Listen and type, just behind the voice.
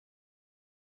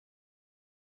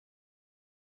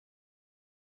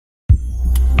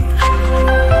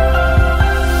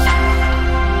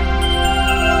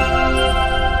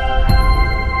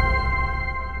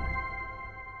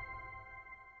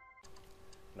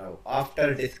Now,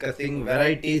 after discussing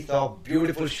varieties of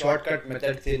beautiful shortcut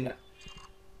methods in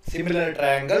similar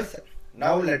triangles,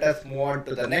 now let us move on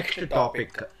to the next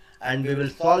topic and we will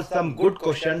solve some good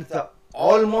questions.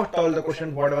 Almost all the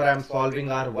questions whatever I am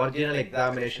solving are original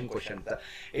examination questions.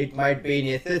 It might be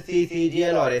in SSC,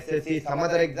 CGL or SSC, some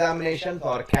other examinations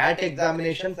or CAT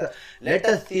examinations. Let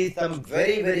us see some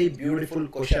very beautiful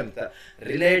questions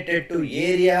related to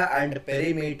area and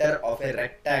perimeter of a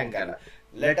rectangle.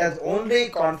 Let us only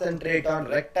concentrate on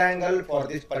rectangle for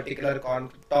this particular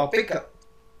topic.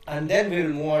 And then we will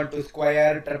move on to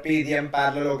square, trapezium,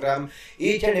 parallelogram,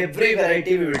 each and every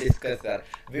variety we will discuss, sir.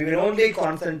 We will only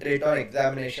concentrate on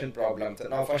examination problems.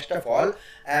 Now, first of all,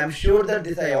 I am sure that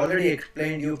this I already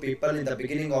explained you people in the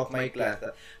beginning of my class.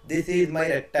 This is my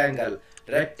rectangle.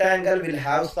 Rectangle will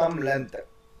have some length.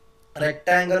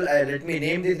 Rectangle, let me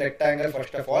name this rectangle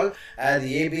first of all as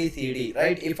ABCD,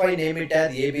 right? If I name it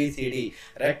as ABCD,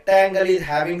 rectangle is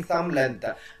having some length.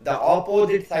 The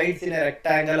opposite sides in a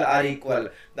rectangle are equal.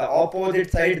 The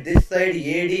opposite side, this side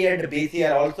AD and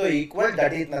BC are also equal.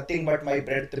 That is nothing but my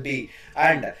breadth B.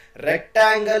 And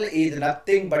rectangle is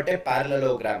nothing but a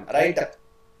parallelogram, right?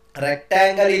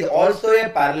 Rectangle is also a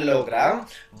parallelogram,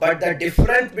 but the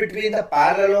difference between the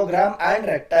parallelogram and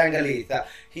rectangle is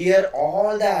here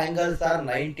all the angles are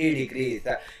 90 degrees.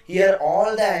 Here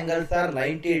all the angles are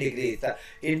 90 degrees.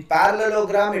 In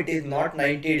parallelogram it is not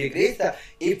 90 degrees.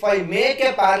 If I make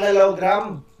a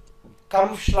parallelogram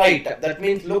come straight, that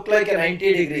means look like a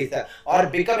 90 degrees or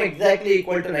become exactly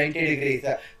equal to 90 degrees,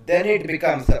 then it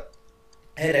becomes a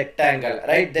rectangle,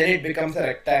 right? Then it becomes a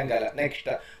rectangle. Next,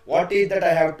 what is that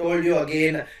I have told you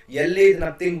again? L is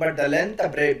nothing but the length,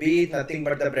 B is nothing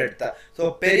but the breadth.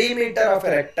 So perimeter of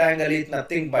a rectangle is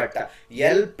nothing but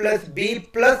L plus B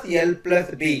plus L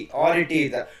plus B, or it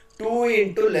is 2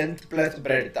 into length plus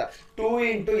breadth. 2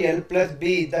 into L plus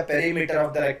B is the perimeter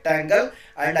of the rectangle,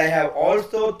 and I have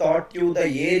also taught you the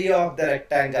area of the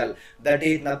rectangle, that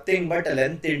is nothing but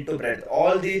length into breadth.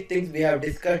 All these things we have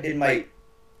discussed in my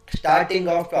starting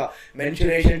of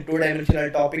mensuration two-dimensional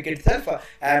topic itself.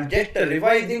 I am just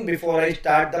revising before I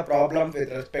start the problems with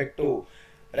respect to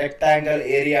rectangle,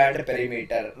 area and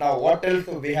perimeter. Now what else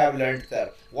we have learned,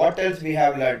 sir? What else we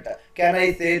have learned? Can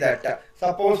I say that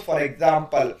suppose for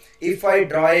example, if I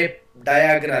draw a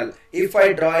diagonal, if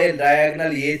I draw a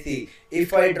diagonal AC,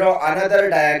 if I draw another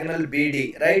diagonal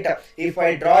BD, right? If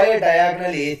I draw a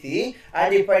diagonal AC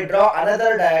and if I draw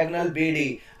another diagonal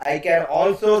BD, I can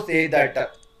also say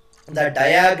that the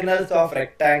diagonals of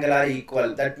rectangle are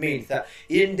equal. That means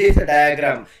in this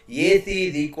diagram AC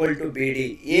is equal to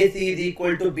BD. AC is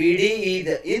equal to BD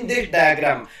is in this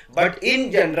diagram, but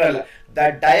in general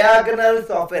the diagonals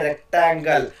of a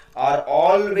rectangle are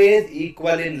always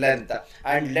equal in length.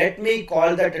 And let me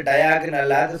call that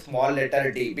diagonal as a small letter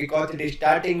d, because it is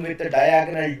starting with the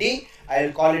diagonal d. I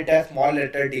will call it as small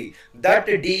letter d. That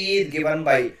d is given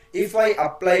by, if I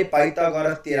apply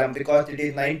Pythagoras theorem, because it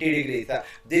is 90 degrees,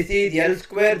 this is L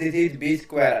square, this is B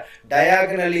square,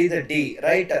 diagonal is d,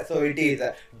 right? So it is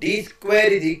d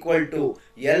square is equal to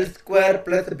L square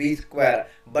plus B square,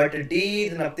 but d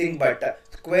is nothing but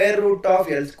square root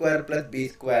of L square plus B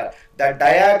square. The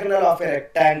diagonal of a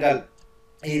rectangle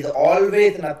is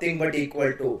always nothing but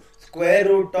equal to square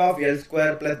root of L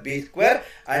square plus B square,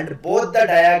 and both the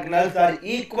diagonals are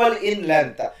equal in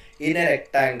length in a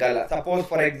rectangle. Suppose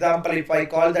for example, if I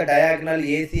call the diagonal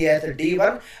AC as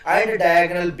D1 and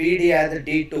diagonal BD as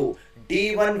D2,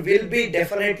 D1 will be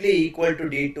definitely equal to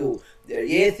D2.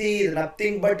 AC is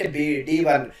nothing but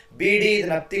D1, BD is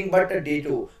nothing but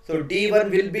D2. So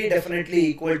D1 will be definitely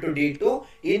equal to D2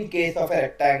 in case of a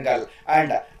rectangle.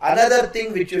 And another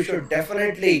thing which you should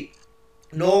definitely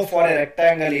know for a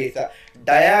rectangle is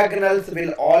diagonals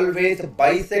will always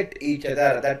bisect each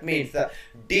other. That means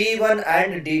D1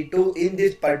 and D2 in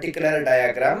this particular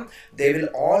diagram, they will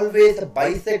always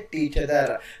bisect each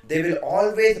other. They will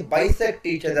always bisect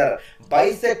each other.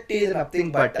 Bisect is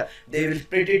nothing but they will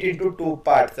split it into two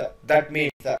parts. That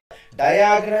means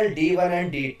diagonal D1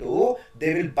 and D2,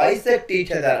 they will bisect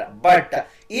each other. But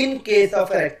in case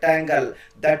of a rectangle,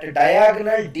 that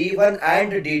diagonal D1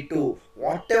 and D2,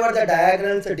 whatever the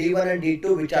diagonals D1 and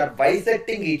D2 which are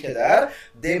bisecting each other,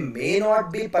 they may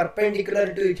not be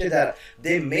perpendicular to each other.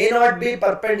 They may not be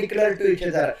perpendicular to each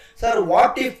other. Sir,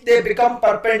 what if they become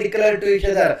perpendicular to each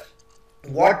other?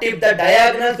 What if the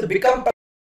diagonals become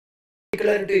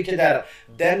perpendicular to each other?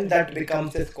 Then that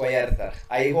becomes a square, sir.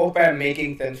 I hope I am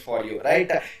making sense for you,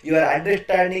 right? You are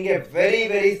understanding a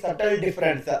very subtle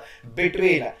difference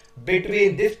between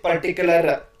this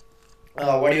particular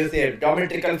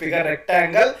geometrical figure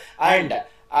rectangle and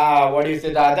what do you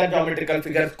say, the other geometrical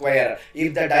figure square.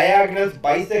 If the diagonals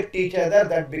bisect each other,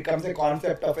 that becomes a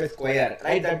concept of a square,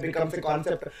 right? That becomes a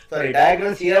concept, sorry,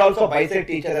 diagonals here also bisect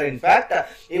each other. In fact,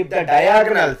 if the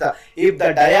diagonals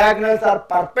are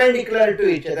perpendicular to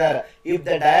each other,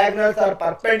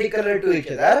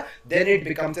 then it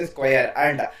becomes a square.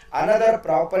 And another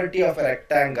property of a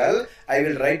rectangle, I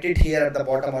will write it here at the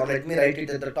bottom, or let me write it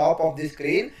at the top of the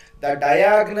screen. The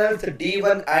diagonals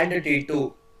D1 and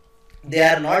D2, they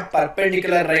are not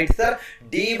perpendicular, right sir?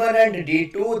 D1 and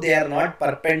D2, they are not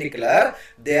perpendicular.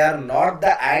 They are not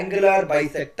the angular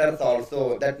bisectors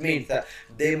also. That means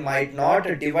they might not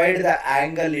divide the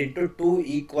angle into two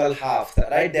equal halves,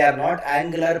 right? They are not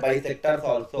angular bisectors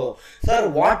also. Sir,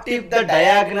 what if the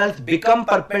diagonals become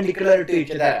perpendicular to each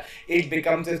other? It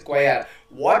becomes a square.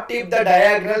 What if the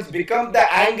diagonals become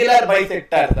the angular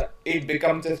bisectors? It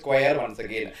becomes a square once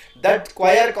again. That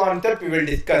square concept we will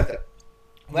discuss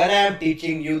when I am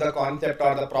teaching you the concept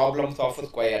or the problems of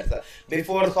squares.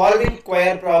 Before solving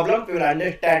square problems, we will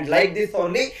understand like this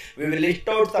only. We will list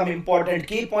out some important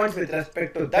key points with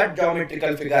respect to that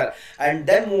geometrical figure and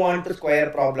then move on to square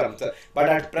problems. But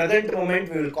at present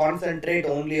moment, we will concentrate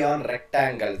only on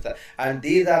rectangles, and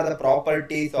these are the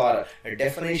properties or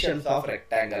definitions of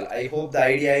rectangle. I hope the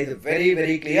idea is very,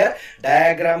 very clear.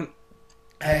 Diagram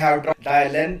I have drawn. The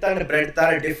length and breadth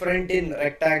are different in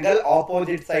rectangle.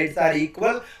 Opposite sides are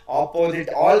equal. All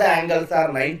the angles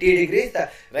are 90 degrees.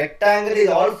 Rectangle is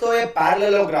also a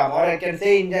parallelogram, or I can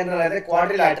say in general as a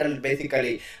quadrilateral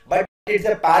basically. But it's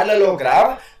a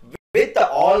parallelogram with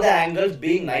all the angles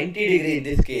being 90 degree in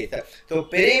this case. So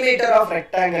perimeter of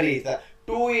rectangle is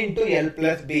 2 into L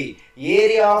plus B.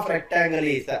 Area of rectangle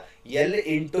is L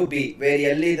into B,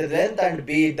 where L is the length and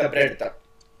B is the breadth.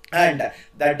 And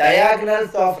the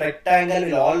diagonals of rectangle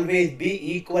will always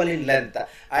be equal in length,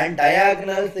 and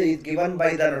diagonals is given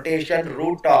by the notation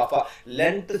root of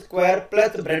length square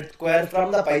plus breadth square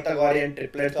from the Pythagorean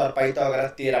triplets or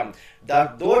Pythagoras theorem.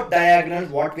 Those diagonals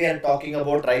what we are talking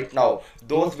about right now,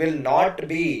 those will not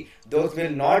be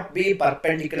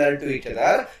perpendicular to each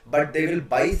other, but they will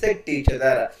bisect each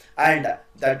other. And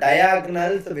the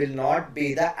diagonals will not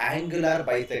be the angular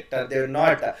bisector. They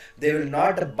will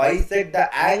not bisect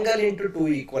the angle into two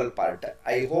equal parts.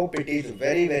 I hope it is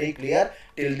very, very clear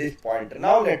till this point.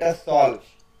 Now let us solve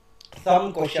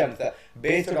some questions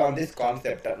based on this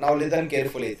concept. Now listen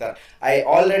carefully, sir. I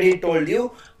already told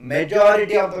you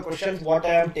majority of the questions what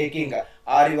I am taking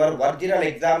are your original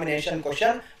examination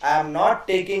question. I am not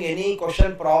taking any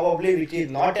question probably which is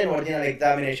not an original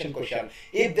examination question.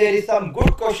 If there is some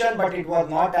good question but it was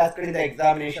not asked in the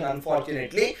examination,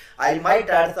 unfortunately I might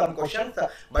add some questions,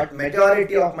 but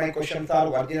majority of my questions are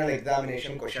original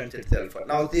examination questions itself.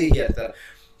 Now see here, sir.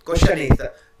 Question is,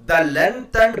 the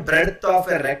length and breadth of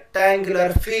a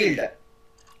rectangular field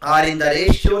are in the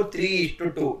ratio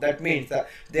 3:2. That means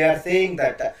they are saying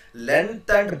that length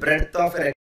and breadth of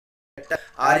a rectangle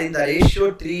are in the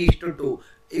ratio 3:2.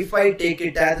 If I take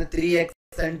it as 3x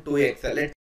and 2x,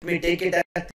 let me take it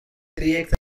as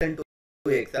 3x and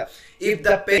 2x. If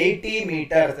the 80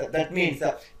 meters, that means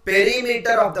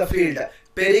perimeter of the field,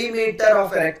 perimeter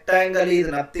of a rectangle is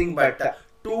nothing but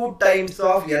 2 times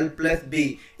of L plus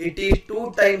B. It is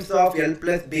 2 times of L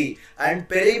plus B, and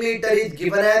perimeter is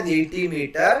given as 80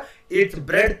 meter. Its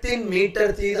breadth in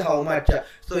meters is how much?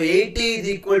 So 80 is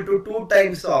equal to 2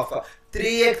 times of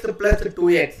 3x plus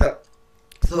 2x.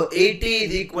 So 80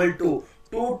 is equal to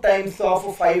 2 times of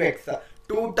 5x.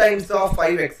 2 times of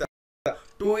 5x.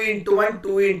 2 into 1,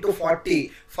 2 into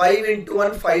 40. 5 into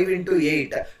 1, 5 into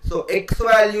 8. So x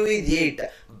value is 8.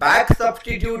 Back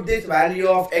substitute this value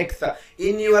of x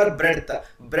in your breadth.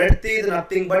 Breadth is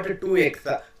nothing but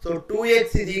 2x. So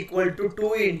 2x is equal to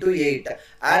 2 into 8.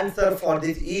 Answer for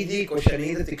this easy question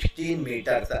is 16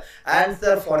 meters.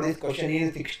 Answer for this question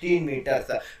is 16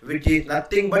 meters, which is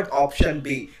nothing but option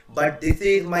B. But this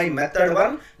is my method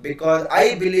 1, because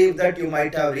I believe that you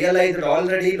might have realized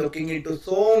already looking into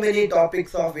so many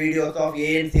topics of videos of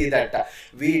ANC that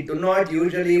we do not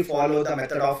usually follow the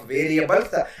method of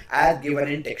variables as given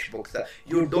in textbooks.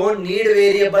 You don't need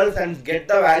variables and get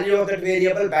the value of that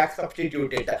variable, back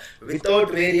substitute it. Without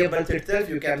variables itself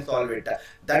you can solve it.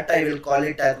 That I will call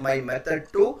it as my method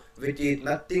 2, which is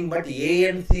nothing but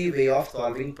ANC way of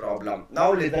solving problem.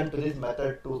 Now listen to this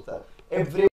method 2, sir.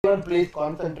 Everyone please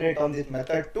concentrate on this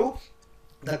method 2.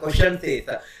 The question says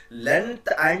length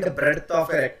and breadth of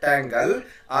a rectangle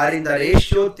are in the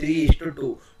ratio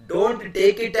 3:2. Don't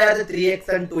take it as 3x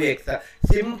and 2x.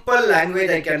 Simple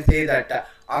language I can say that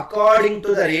according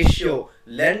to the ratio,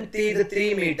 length is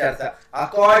 3 meters.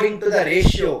 According to the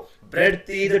ratio, breadth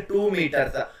is 2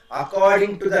 meters.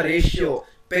 According to the ratio,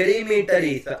 perimeter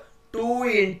is 2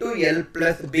 into L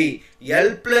plus B. L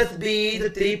plus B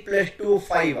is 3 plus 2,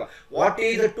 5. What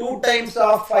is 2 times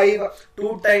of 5?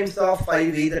 2 times of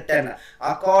 5 is 10.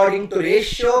 According to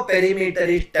ratio, perimeter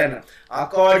is 10.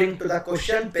 According to the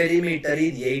question, perimeter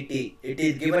is 80. It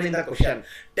is given in the question.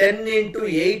 10 into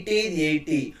 80 is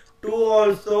 80. 2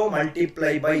 also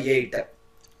multiply by 8.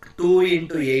 2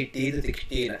 into 8 is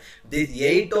 16. This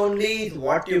 8 only is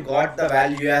what you got the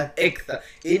value as x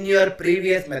in your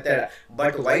previous method.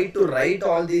 But why to write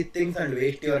all these things and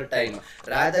waste your time?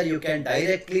 Rather, you can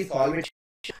directly solve it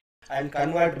and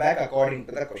convert back according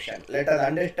to the question. Let us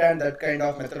understand that kind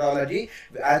of methodology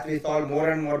as we solve more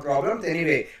and more problems.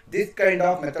 Anyway, this kind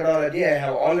of methodology I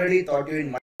have already taught you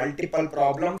in multiple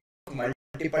problems,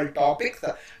 multiple topics.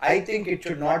 I think it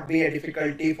should not be a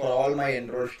difficulty for all my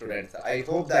enrolled students. I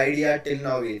hope the idea till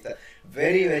now is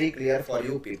very clear for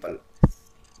you people.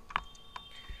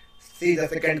 See the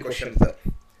second question, sir.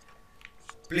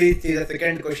 Please see the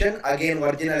second question. Again,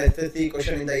 original SSC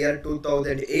question in the year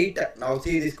 2008. Now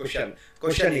see this question.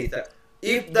 Question is,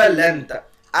 if the length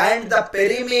and the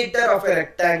perimeter of a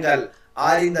rectangle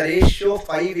are in the ratio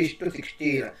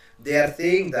 5:16. They are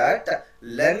saying that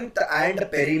length and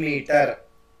perimeter,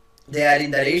 they are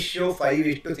in the ratio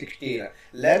 5:16.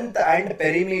 Length and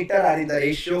perimeter are in the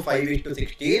ratio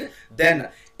 5:16. Then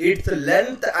its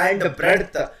length and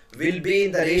breadth will be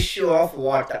in the ratio of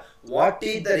what? What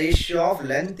is the ratio of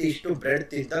length is to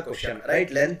breadth is the question, right?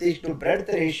 Length is to breadth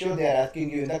ratio they are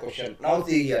asking you in the question. Now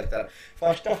see here, sir.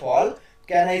 First of all,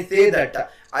 can I say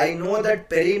that I know that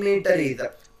perimeter is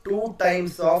 2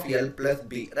 times of L plus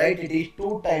B, right? It is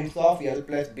 2 times of L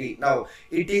plus B. Now,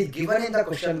 it is given in the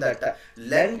question that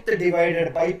length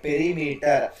divided by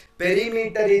perimeter.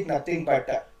 Perimeter is nothing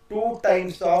but 2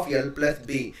 times of L plus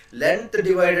B. Length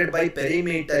divided by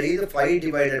perimeter is 5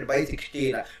 divided by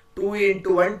 16. 2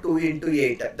 into 1, 2 into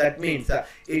 8. That means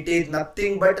it is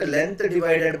nothing but length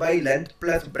divided by length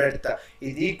plus breadth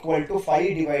is equal to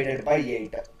 5 divided by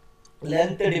 8.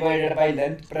 Length divided by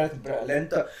length plus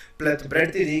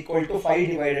breadth is equal to 5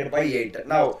 divided by 8.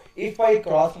 Now, if I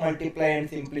cross multiply and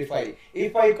simplify,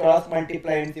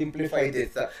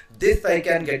 this I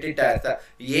can get it as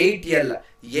 8L.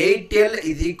 8L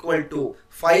is equal to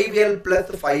 5L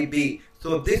plus 5B.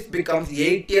 So this becomes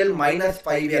 8L minus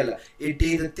 5L. It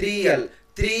is 3L.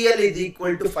 3L is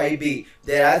equal to 5B.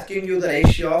 They are asking you the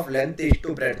ratio of length is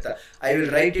to breadth. I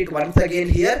will write it once again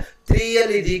here.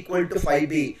 3L is equal to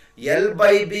 5B. L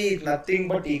by B is nothing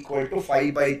but equal to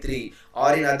 5 by 3.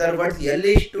 Or in other words, L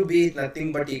is to B is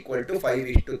nothing but equal to 5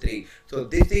 is to 3. So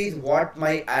this is what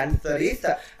my answer is,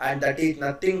 and that is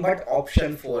nothing but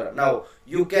option 4. Now,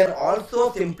 you can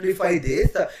also simplify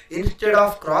this. Instead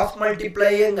of cross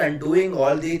multiplying and doing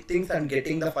all these things and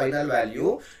getting the final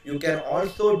value, you can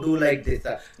also do like this.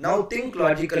 Now think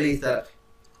logically, sir.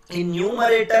 In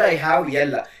numerator I have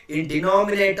L. In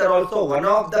denominator also one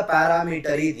of the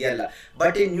parameter is L.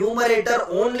 But in numerator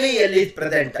only L is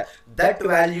present. That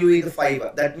value is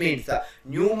 5. That means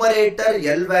numerator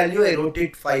L value I wrote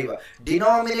it 5.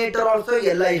 Denominator also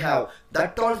L I have.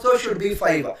 That also should be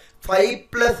 5.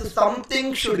 5 plus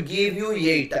something should give you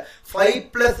 8.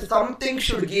 5 plus something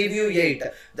should give you 8.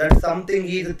 That something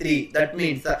is 3. That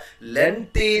means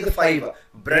length is 5.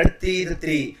 Breadth is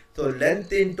 3. So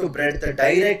length into breadth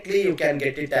directly you can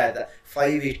get it as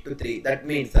 5:3. That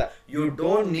means you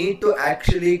don't need to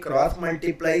actually cross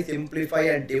multiply, simplify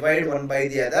and divide one by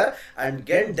the other and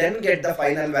then get the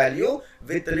final value.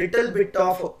 With a little bit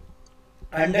of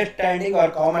understanding or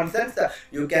common sense,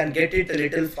 you can get it a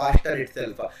little faster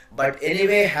itself. But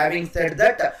anyway, having said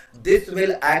that, this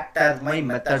will act as my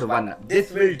method 1.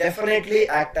 This will definitely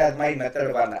act as my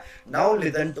method 1. Now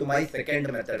listen to my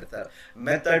second method, sir.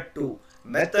 Method 2.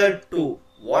 Method 2.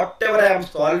 Whatever I am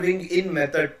solving in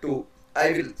method 2,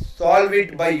 I will solve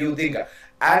it by using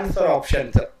answer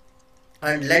options.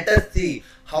 And let us see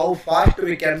how fast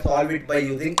we can solve it by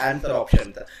using answer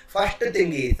options. First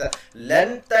thing is,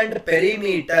 length and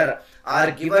perimeter are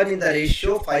given in the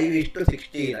ratio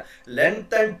 5:16.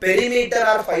 Length and perimeter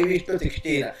are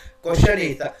 5:16. Question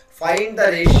is, find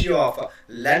the ratio of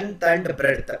length and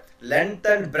breadth. Length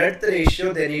and breadth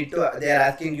ratio they are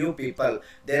asking you people.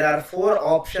 There are 4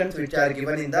 options which are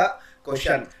given in the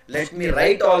question. Let me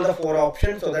write all the 4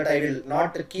 options so that I will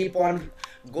not keep on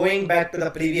going back to the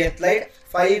previous slide.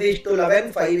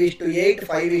 5:11, 5:8,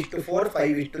 5:4,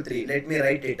 5:3. Let me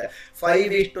write it.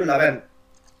 5:11,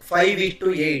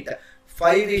 5:8,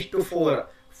 5:4,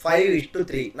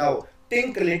 5:3. Now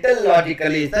think little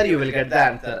logically, sir, you will get the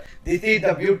answer. This is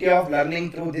the beauty of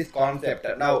learning through this concept.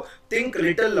 Now think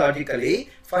little logically.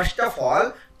 First of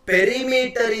all,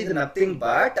 Perimeter is nothing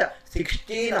but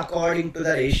 16 according to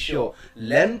the ratio.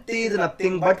 Length is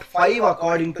nothing but 5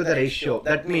 according to the ratio.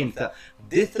 That means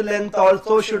this length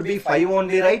also should be 5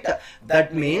 only, right?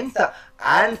 That means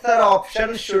answer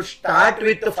option should start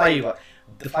with 5.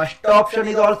 The first option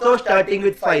is also starting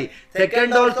with 5.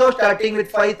 Second also starting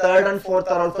with 5. Third and fourth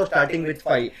are also starting with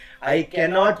 5. I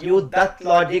cannot use that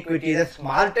logic, which is the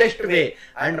smartest way,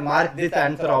 and mark this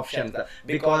answer options,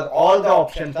 because all the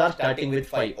options are starting with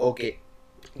 5. Okay.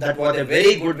 That was a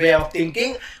very good way of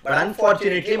thinking, but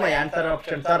unfortunately my answer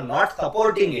options are not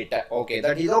supporting it. Okay,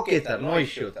 that is okay, sir, no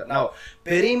issues. Now,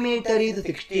 perimeter is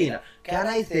 16. Can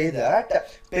I say that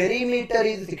perimeter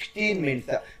is 16 means,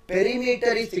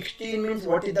 perimeter is 16 means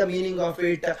what is the meaning of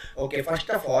it? Okay, first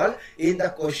of all, in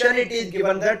the question it is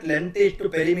given that length is to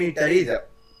perimeter is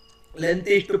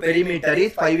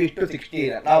 5 is to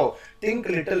 16. Now, think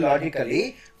little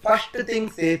logically. First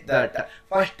thing says that,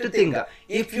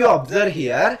 if you observe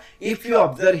here,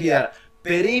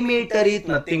 perimeter is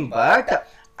nothing but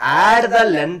add the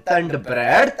length and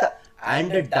breadth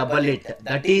and double it.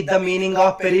 That is the meaning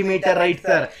of perimeter, right,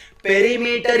 sir?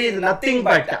 Perimeter is nothing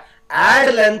but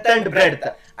add length and breadth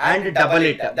and double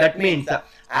it. That means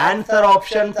answer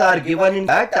options are given in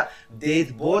that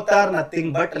these both are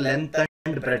nothing but length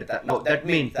and breadth. Now that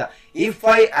means if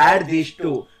I add these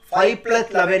two, 5 plus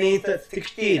 11 is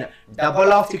 16.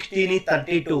 Double of 16 is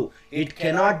 32. It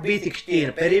cannot be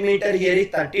 16. Perimeter here is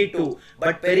 32.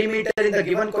 But perimeter in the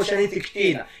given question is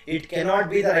 16. It cannot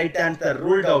be the right answer.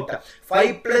 Ruled out.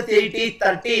 5 plus 8 is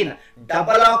 13.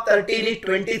 Double of 13 is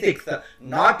 26.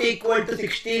 Not equal to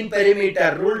 16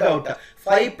 perimeter. Ruled out.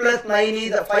 5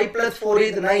 plus 4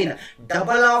 is 9.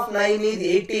 Double of 9 is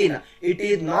 18. It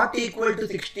is not equal to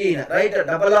 16. Right?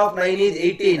 Double of 9 is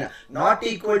 18. Not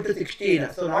equal to 16.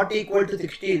 So not equal to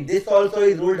 16. This also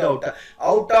is ruled out.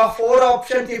 Out of 4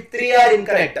 options, if 3 are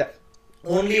incorrect,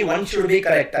 only one should be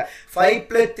correct. 5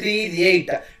 plus 3 is 8.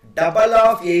 Double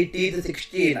of 8 is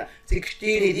 16.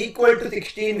 16 is equal to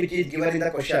 16, which is given in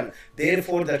the question.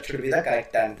 Therefore, that should be the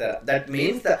correct answer. That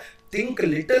means, think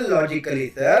little logically,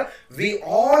 sir. We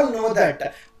all know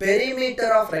that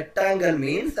perimeter of rectangle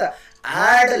means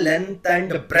add length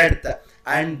and breadth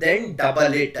and then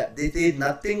double it. This is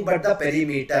nothing but the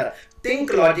perimeter.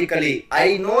 Think logically.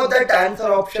 I know that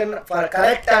answer option for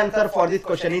correct answer for this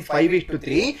question is 5 is to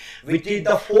 3, which is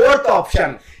the fourth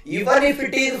option. Even if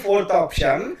it is fourth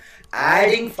option,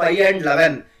 adding 5 and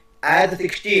 11 as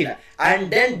 16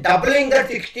 and then doubling that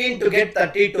 16 to get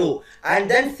 32 and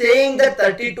then saying that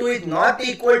 32 is not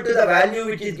equal to the value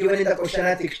which is given in the question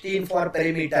as 16 for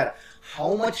perimeter.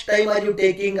 How much time are you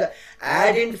taking?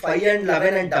 Add in 5 and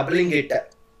 11 and doubling it.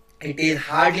 It is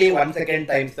hardly 1 second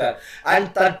time, sir.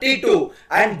 And 32.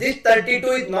 And this 32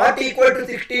 is not equal to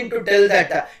 16 to tell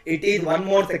that it is 1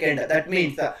 more second. That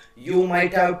means you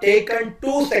might have taken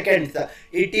 2 seconds.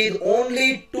 It is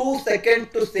only 2 seconds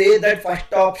to say that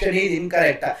first option is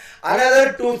incorrect.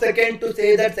 Another 2 seconds to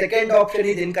say that second option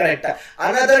is incorrect.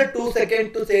 Another 2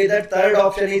 seconds to say that third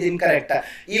option is incorrect.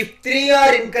 If 3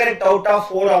 are incorrect out of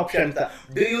 4 options,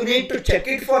 do you need to check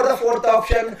it for the fourth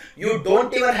option? You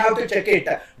don't even have to check it.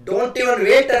 Don't even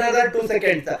wait another 2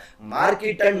 seconds. Mark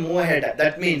it and move ahead.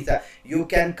 That means you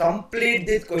can complete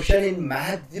this question in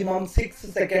maximum 6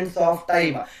 seconds of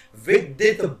time with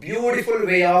this beautiful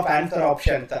way of answer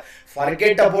options.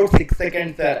 Forget about 6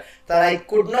 seconds, sir. Sir, I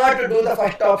could not do the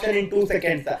first option in 2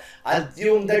 seconds.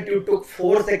 Assume that you took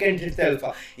 4 seconds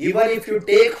itself. Even if you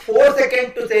take 4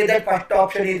 seconds to say that first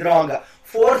option is wrong,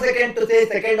 4 seconds to say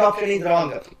second option is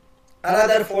wrong,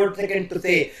 another 4 seconds to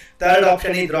say third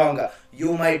option is wrong,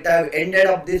 you might have ended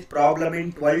up this problem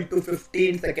in 12 to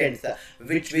 15 seconds,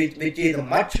 which is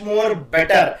much more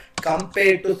better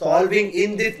compared to solving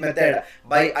in this method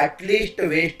by at least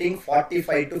wasting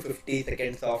 45 to 50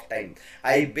 seconds of time.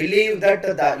 I believe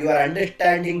that you are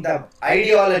understanding the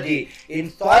ideology in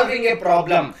solving a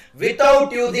problem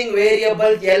without using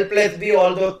variables, L plus B,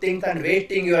 all those things and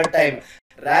wasting your time,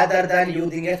 rather than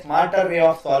using a smarter way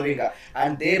of solving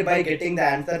and thereby getting the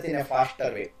answers in a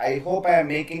faster way. I hope I am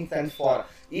making sense for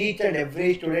each and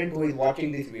every student who is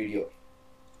watching this video.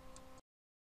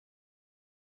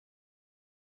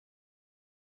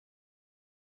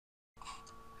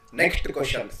 Next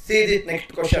question. See this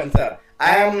next question, sir.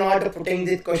 I am not putting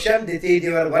this question. This is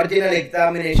your original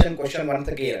examination question once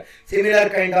again. Similar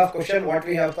kind of question what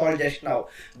we have solved just now.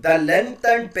 The length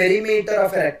and perimeter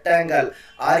of a rectangle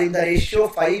are in the ratio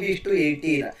 5 is to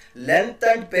 18. Length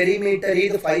and perimeter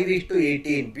is 5 is to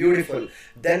 18. Beautiful.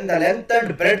 Then the length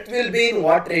and breadth will be in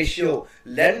what ratio?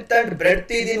 Length and breadth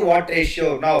is in what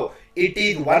ratio? Now, It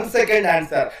is 1 second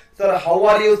answer. Sir, how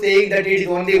are you saying that it is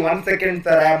only 1 second,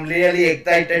 sir? I am really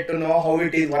excited to know how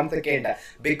it is 1 second.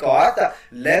 Because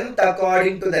length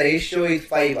according to the ratio is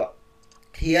 5.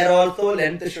 Here also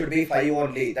length should be 5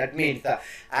 only. That means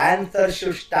answer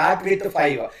should start with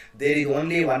 5. There is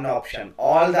only one option.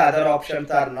 All the other options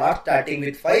are not starting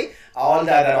with 5. All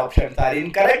the other options are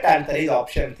incorrect. Answer is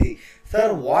option C.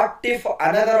 Sir, what if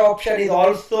another option is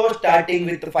also starting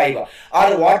with 5?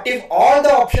 Or what if all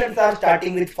the options are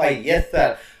starting with 5? Yes,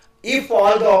 sir. If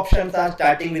all the options are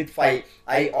starting with 5,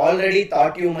 I already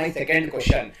taught you my second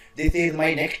question. This is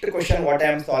my next question what I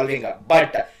am solving.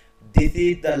 But this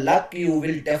is the luck you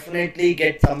will definitely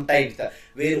get sometimes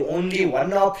where only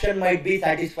one option might be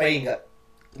satisfying.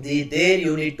 There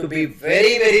you need to be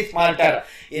very smarter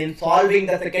in solving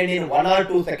the second in 1 or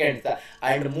 2 seconds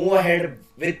and move ahead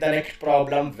with the next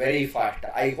problem very fast.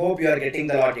 I hope you are getting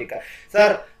the logic.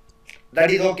 Sir, that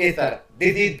is okay, sir.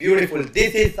 This is beautiful.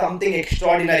 This is something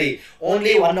extraordinary.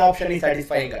 Only one option is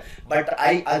satisfying. But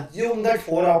I assume that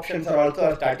 4 options are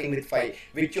also starting with 5,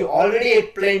 which you already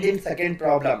explained in second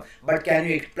problem. But can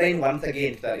you explain once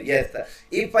again, sir? Yes.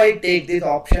 If I take this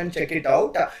option, check it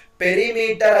out.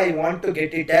 Perimeter, I want to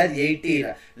get it as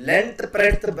 18. Length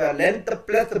plus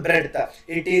breadth,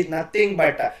 it is nothing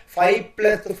but 5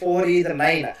 plus 4 is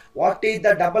 9. What is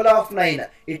the double of 9?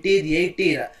 It is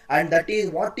 18. And that is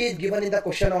what is given in the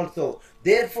question also.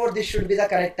 Therefore, this should be the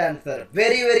correct answer.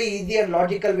 Very easy and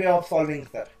logical way of solving,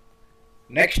 sir.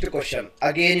 Next question.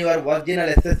 Again, your original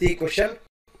SSC question.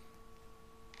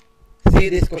 See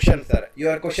this question, sir.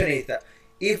 Your question is,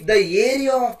 if the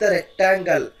area of the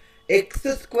rectangle x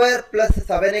square plus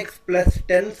 7x plus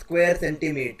 10 square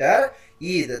centimeter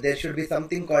is, there should be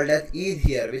something called as is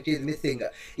here, which is missing.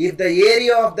 If the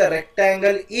area of the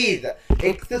rectangle is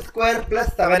x square plus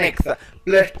 7x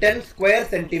plus 10 square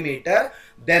centimeter,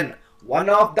 then one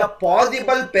of the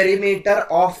possible perimeter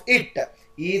of it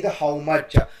is how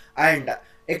much? And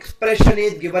expression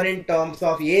is given in terms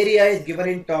of area, is given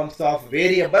in terms of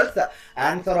variables.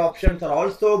 Answer options are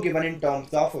also given in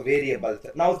terms of variables.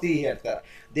 Now see here, sir.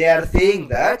 They are saying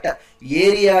that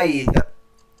area is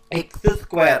x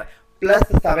square plus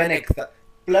 7x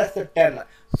plus 10.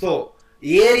 So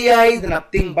area is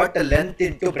nothing but length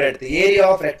into breadth. Area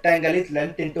of rectangle is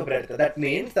length into breadth. That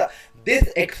means this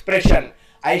expression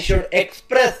I should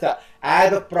express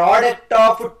as a product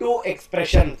of 2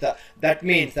 expressions. That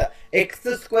means x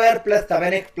square plus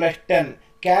 7x plus 10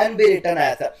 can be written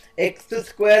as x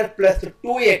square plus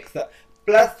 2x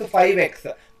plus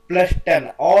 5x plus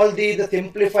 10. All these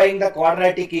simplifying the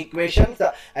quadratic equations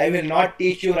I will not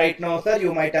teach you right now, sir.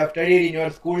 You might have studied in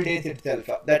your school days itself.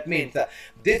 That means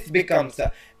this becomes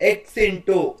x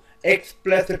into x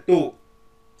plus 2,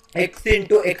 x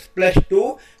into x plus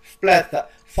 2 plus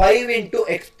 5 into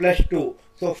x plus 2.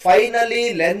 So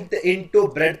finally length into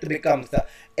breadth becomes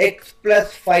x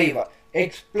plus 5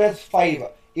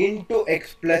 into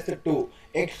x plus 2,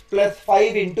 x plus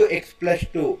 5 into x plus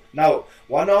 2. Now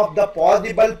one of the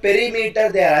possible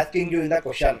perimeter they are asking you in the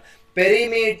question.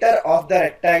 Perimeter of the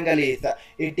rectangle is,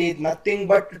 it is nothing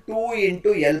but 2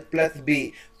 into L plus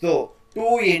B. So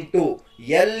 2 into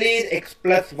L is x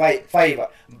plus 5,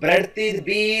 breadth is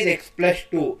B is x plus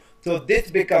 2. So this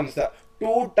becomes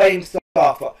 2 times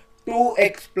of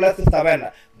 2x plus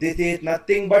 7. This is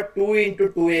nothing but 2 into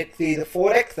 2x is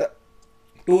 4x.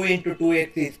 2 into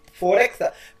 2x is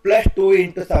 4x plus 2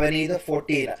 into 7 is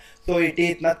 14. So it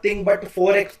is nothing but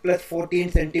 4x plus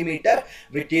 14 centimeter,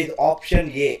 which is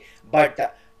option A.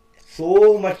 But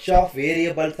so much of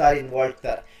variables are involved,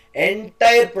 sir.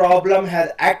 Entire problem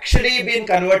has actually been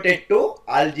converted to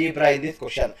algebra in this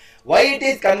question. Why it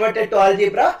is converted to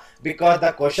algebra? Because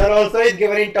the question also is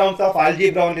given in terms of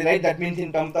algebra only, right? That means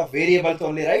in terms of variables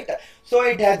only, right? So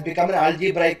it has become an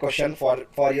algebraic question for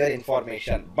your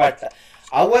information. But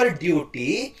our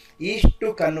duty is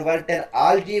to convert an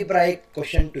algebraic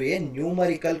question to a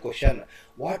numerical question.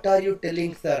 What are you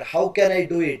telling, sir? How can I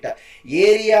do it?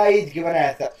 Area is given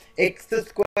as x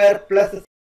square plus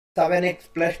 7x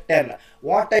plus 10.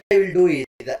 What I will do is,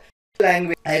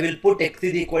 language, I will put x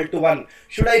is equal to 1.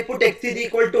 Should I put x is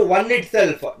equal to 1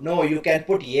 itself? No, you can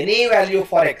put any value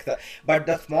for x. But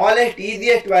the smallest,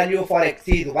 easiest value for x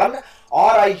is 1.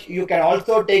 Or you can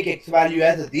also take x value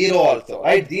as 0 also.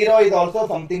 Right? 0 is also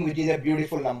something which is a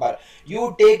beautiful number.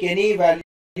 You take any value,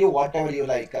 whatever you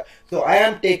like. So I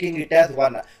am taking it as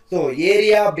 1. So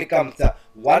area becomes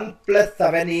 1 plus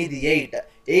 7 is 8.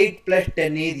 8 plus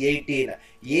 10 is 18.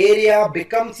 Area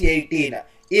becomes 18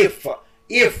 if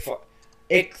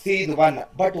X is 1.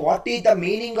 But what is the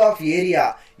meaning of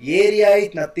area? Area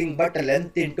is nothing but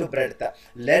length into breadth.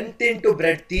 Length into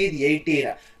breadth is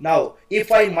 18. Now, if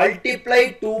I multiply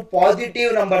two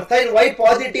positive numbers, why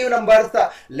positive numbers?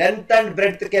 Length and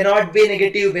breadth cannot be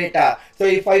negative beta. So,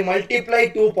 if I multiply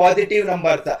two positive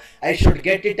numbers, I should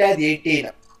get it as 18.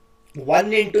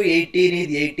 1 into 18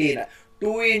 is 18.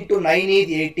 2 into 9 is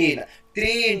 18.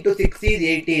 3 into 6 is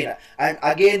 18. And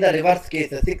again the reverse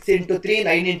case. 6 into 3,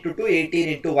 9 into 2, 18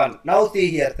 into 1. Now see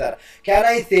here, sir. Can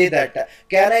I say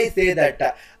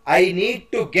that I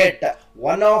need to get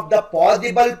one of the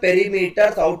possible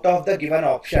perimeters out of the given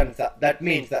options? That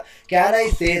means, can I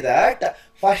say that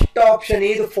first option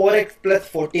is 4x plus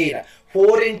 14.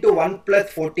 4 into 1 plus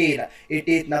 14, it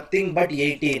is nothing but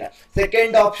 18.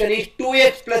 Second option is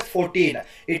 2x plus 14,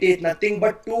 it is nothing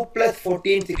but 2 plus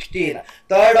 14, 16.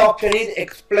 Third option is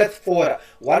x plus 4,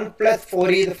 1 plus 4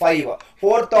 is 5.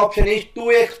 Fourth option is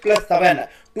 2x plus 7,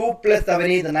 2 plus 7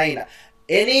 is 9.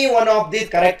 Any one of these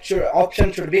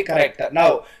options should be correct.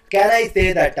 Now, can I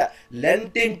say that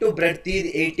length into breadth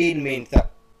is 18 means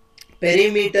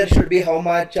perimeter should be how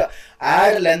much?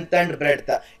 Add length and breadth.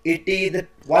 It is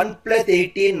 1 plus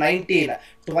 18, 19.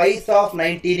 Twice of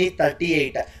 19 is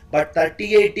 38. But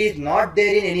 38 is not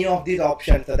there in any of these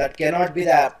options. So that cannot be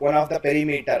the one of the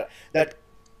perimeter. That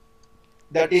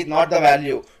is not the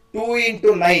value. 2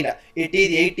 into 9, it is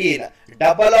 18.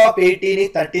 Double of 18 is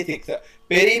 36.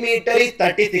 Perimeter is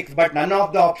 36, but none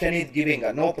of the option is giving.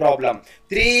 No problem.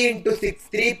 3 into 6,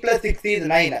 3 plus 6 is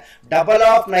 9. Double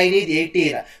of 9 is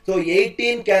 18. So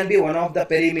 18 can be one of the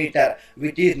perimeter,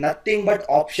 which is nothing but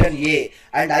option A.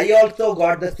 And I also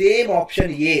got the same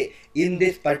option A in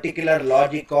this particular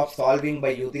logic of solving by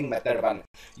using method 1.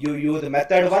 You use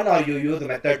method 1 or you use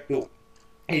method 2.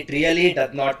 It really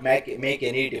does not make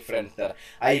any difference, sir.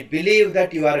 I believe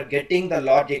that you are getting the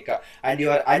logic and you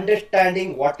are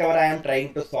understanding whatever I am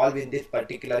trying to solve in this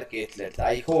particular caselet.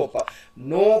 I hope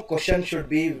no question should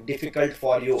be difficult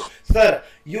for you. Sir,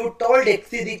 you told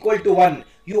x is equal to 1.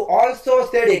 You also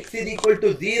said x is equal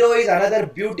to 0 is another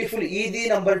beautiful easy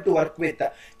number to work with.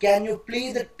 Can you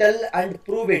please tell and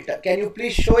prove it? Can you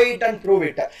please show it and prove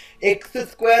it? X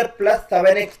square plus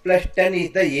 7x plus 10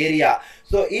 is the area.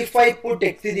 So if I put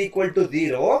x is equal to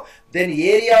 0, then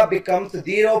area becomes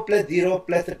 0 plus 0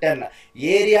 plus 10.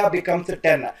 Area becomes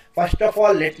 10. First of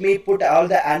all, let me put all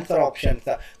the answer options.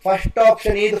 First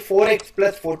option is 4x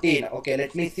plus 14. Okay,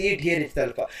 let me see it here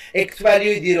itself. X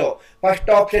value is 0. First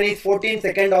option is 14.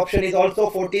 Second option is also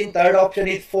 14. Third option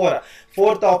is 4.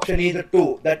 Fourth option is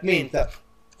 2. That means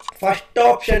first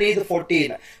option is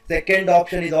 14. Second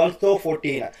option is also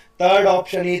 14. Third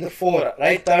option is 4.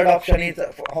 Right? Third option is,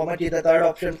 how much is the third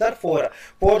option, sir? 4.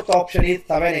 Fourth option is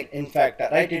 7. In fact,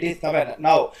 right? It is 7.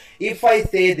 Now, if I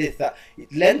say this,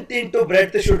 length into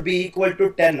breadth should be equal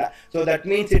to 10. So that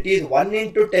means it is 1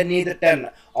 into 10 is 10.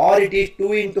 Or it is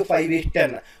 2 into 5 is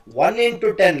 10. 1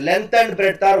 into 10. Length and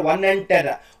breadth are 1 and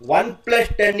 10. 1 plus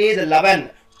 10 is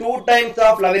 11. 2 times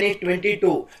of 11 is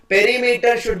 22.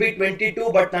 Perimeter should be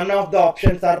 22, but none of the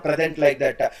options are present like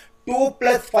that. 2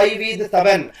 plus 5 is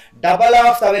 7. Double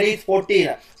of 7 is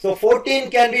 14. So 14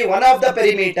 can be one of the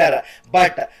perimeter.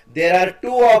 But there are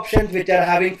two options which are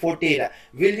having 14.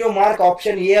 Will you mark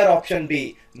option A or option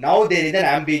B? Now there is an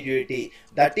ambiguity.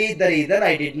 That is the reason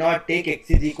I did not take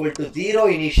x is equal to 0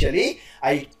 initially.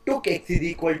 I took x is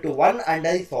equal to 1 and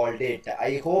I solved it.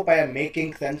 I hope I am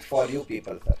making sense for you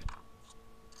people, sir.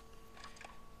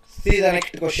 See the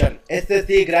next question.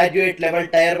 SSC graduate level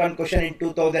tier 1 question in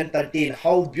 2013.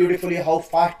 How beautifully, how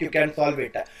fast you can solve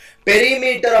it.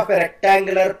 Perimeter of a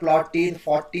rectangular plot is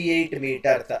 48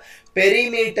 meters.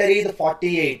 Perimeter is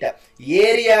 48.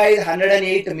 Area is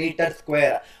 108 meters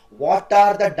square. What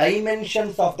are the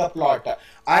dimensions of the plot?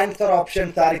 Answer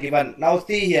options are given. Now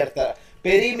see here, sir.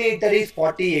 Perimeter is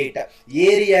 48.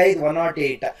 Area is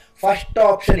 108. First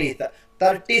option is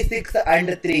 36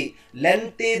 and 3.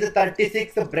 Length is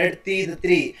 36, breadth is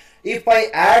 3. If I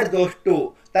add those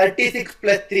two, 36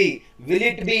 plus 3, will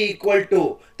it be equal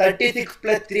to 36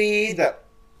 plus 3 is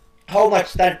how much?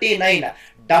 39.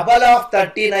 Double of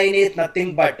 39 is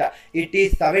nothing but it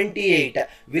is 78.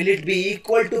 Will it be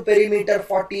equal to perimeter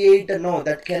 48? No,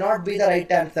 that cannot be the right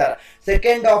answer.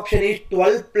 Second option is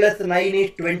 12 plus 9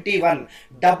 is 21.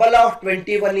 Double of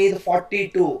 21 is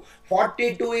 42.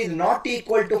 42 is not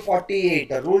equal to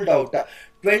 48. Ruled out.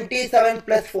 27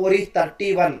 plus 4 is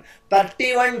 31.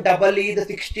 31 double is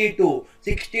 62.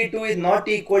 62 is not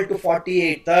equal to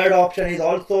 48. Third option is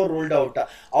also ruled out.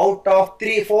 Out of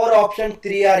 4 options,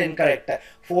 3 are incorrect.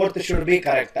 fourth should be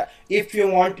correct. If you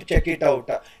want to check it out,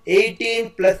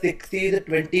 18 plus 6 is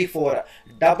 24.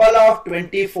 Double of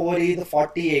 24 is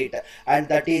 48, and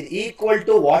that is equal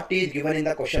to what is given in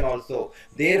the question also.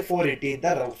 Therefore, it is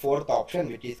the fourth option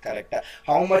which is correct.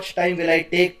 How much time will I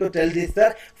take to tell this,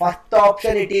 sir? First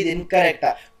option, it is incorrect.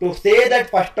 To say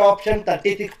that first option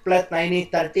 36 plus 9 is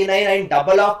 39 and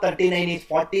double of 39 is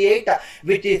 48,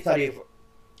 which is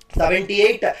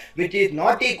 78, which is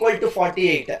not equal to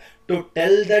 48. To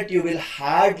tell that, you will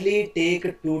hardly take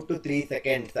 2 to 3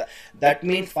 seconds. That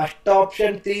means first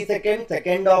option 3 seconds,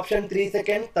 second option 3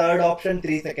 seconds, third option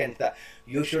 3 seconds.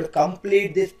 You should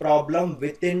complete this problem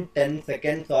within 10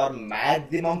 seconds or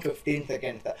maximum 15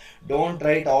 seconds. Don't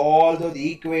write all those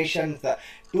equations.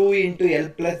 2 into L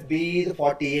plus B is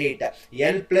 48.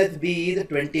 L plus B is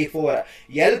 24.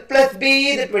 L plus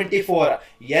B is 24.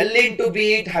 L into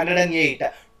B is 108.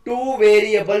 Two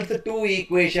variables, two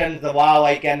equations. Wow,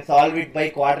 I can solve it by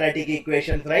quadratic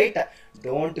equations, right?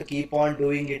 Don't keep on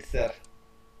doing it, sir.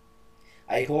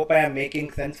 I hope I am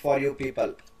making sense for you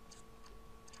people.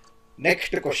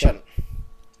 Next question.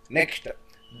 Next.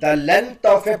 The length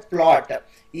of a plot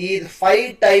is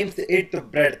 5 times its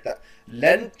breadth.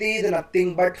 Length is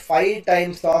nothing but 5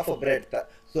 times of breadth.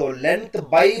 So length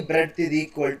by breadth is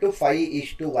equal to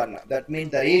 5:1. That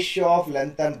means the ratio of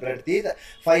length and breadth is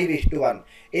 5:1.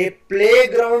 A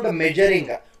playground measuring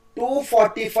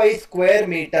 245 square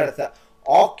meters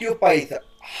occupies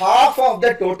half of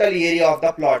the total area of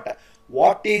the plot.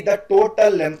 What is the total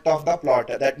length of the plot?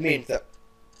 That means,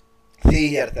 see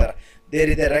here, sir. There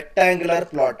is a rectangular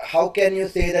plot. How can you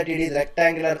say that it is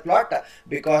rectangular plot?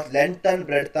 Because length and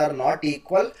breadth are not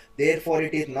equal. Therefore,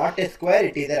 it is not a square,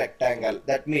 it is a rectangle.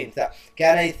 That means,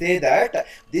 can I say that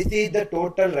this is the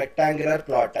total rectangular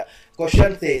plot?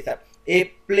 Question says, a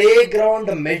playground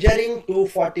measuring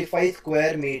 245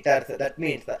 square meters. That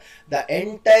means the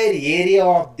entire area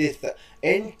of this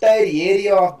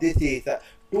is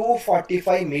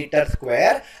 245 meters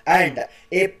square, and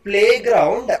a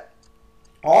playground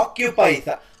occupies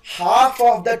half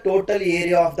of the total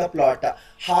area of the plot.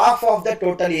 Half of the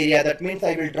total area, that means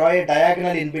I will draw a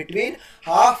diagonal in between.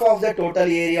 Half of the total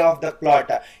area of the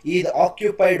plot is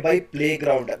occupied by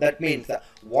playground. That means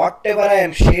whatever I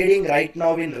am shading right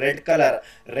now in red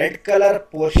color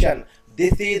portion,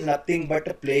 this is nothing but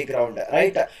a playground,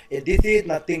 right? This is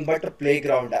nothing but a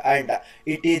playground, and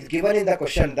it is given in the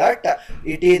question that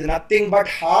it is nothing but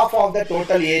half of the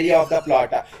total area of the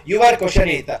plot. Your question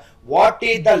is, what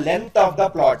is the length of the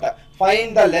plot?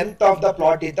 Find the length of the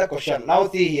plot is the question. Now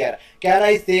see here, can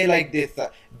I say like this?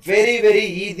 Very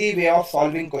easy way of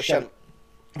solving question.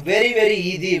 Very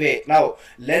easy way. Now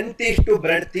length is to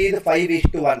breadth is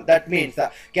 5:1. That means,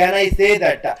 can I say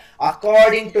that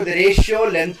according to the ratio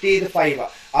length is 5,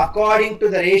 according to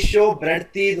the ratio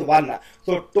breadth is 1.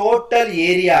 So total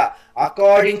area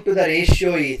according to the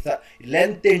ratio is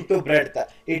length into breadth.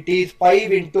 It is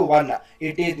 5 into 1.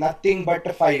 It is nothing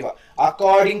but 5.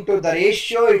 According to the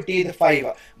ratio, it is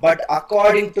 5. But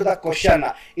according to the question,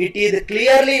 it is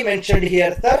clearly mentioned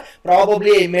here, sir.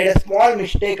 Probably I made a small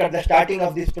mistake at the starting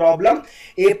of this problem.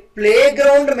 A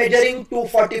playground measuring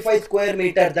 245 square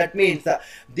meters. That means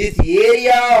this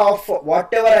area of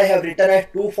whatever I have written as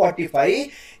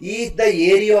 245 is the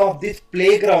area of this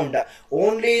playground.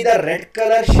 Only the red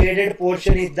color shaded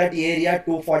portion is that area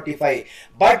 245.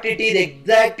 But it is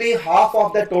exactly half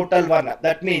of the total one.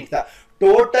 That means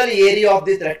total area of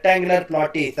this rectangular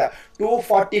plot is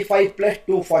 245 plus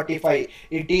 245.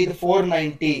 It is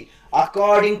 490.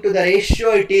 According to the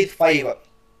ratio, it is 5.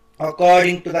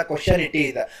 According to the question, it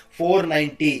is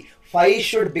 490. 5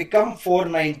 should become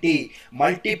 490.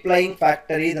 Multiplying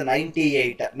factor is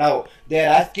 98. Now they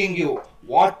are asking you,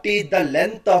 what is the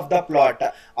length of the plot?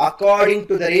 According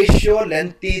to the ratio,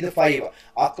 length is 5.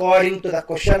 According to the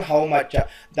question, how much?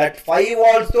 That 5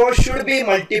 also should be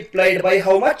multiplied by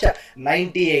how much?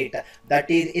 98. That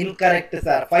is incorrect,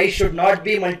 sir. 5 should not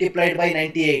be multiplied by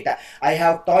 98. I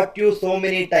have taught you so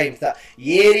many times.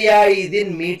 Area is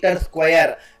in meter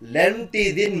square. Length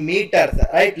is in meters.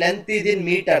 Right? Length is in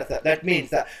meters. That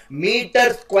means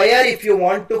meter square, if you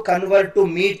want to convert to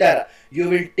meter, you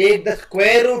will take the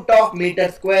square root of meter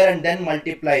square and then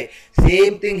multiply.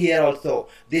 Same thing here also.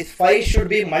 This 5 should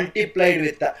be multiplied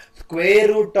with square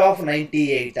root of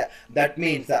 98. That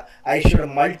means I should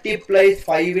multiply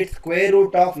 5 with square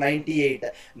root of 98.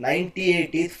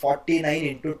 98 is 49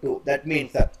 into 2. That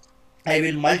means I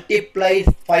will multiply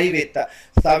 5 with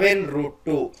 7 root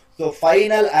 2. So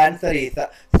final answer is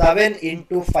 7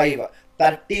 into 5.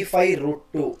 35 root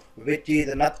 2, which is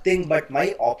nothing but my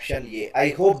option A. I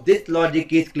hope this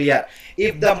logic is clear.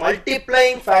 If the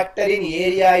multiplying factor in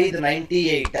area is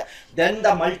 98, then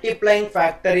the multiplying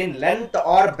factor in length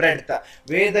or breadth,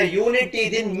 where the unit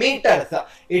is in meters,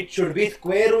 it should be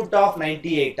square root of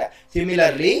 98.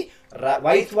 Similarly,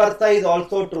 vice versa is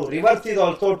also true, reverse is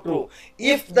also true.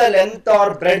 If the length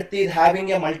or breadth is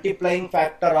having a multiplying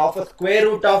factor of a square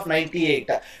root of 98,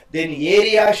 then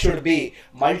area should be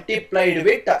multiplied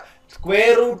with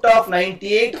square root of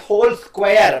 98 whole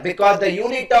square, because the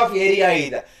unit of area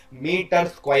is meter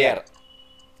square.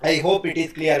 I hope it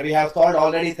is clear. We have solved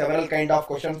already several kind of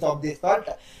questions of this sort.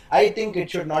 I think it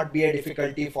should not be a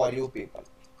difficulty for you people.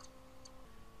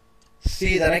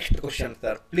 See the next question,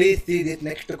 sir. Please see this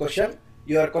next question.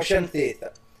 Your question says,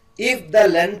 if the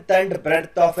length and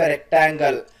breadth of a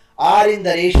rectangle are in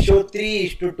the ratio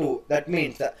 3:2, that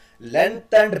means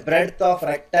length and breadth of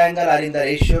rectangle are in the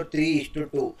ratio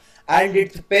 3:2, and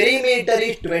its perimeter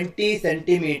is 20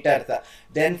 centimeters,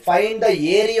 then find the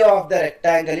area of the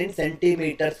rectangle in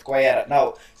centimeter square. Now,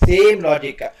 same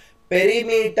logic.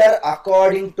 Perimeter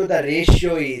according to the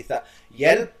ratio is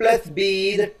L plus B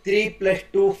is 3 plus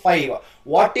 2, 5.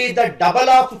 What is the double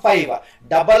of 5?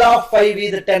 Double of 5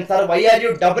 is 10. Sir, why are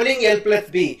you doubling L plus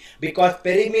B? Because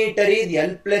perimeter is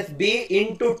L plus B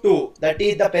into 2. That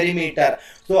is the perimeter.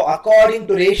 So, according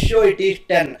to ratio, it is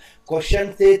 10.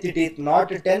 Question says it is not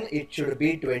 10, it should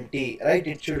be 20, right?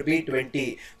 It should be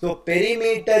 20. So,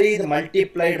 perimeter is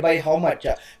multiplied by how much?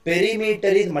 Perimeter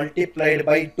is multiplied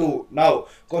by 2. Now,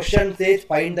 question says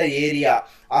find the area.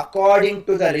 According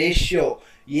to the ratio,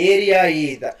 area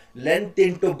is length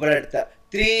into breadth.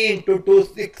 3 into 2,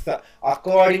 6.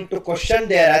 According to question,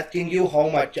 they are asking you how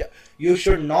much. You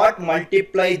should not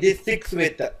multiply this 6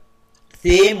 with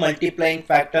same multiplying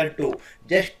factor 2.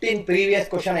 Just in previous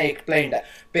question I explained,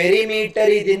 perimeter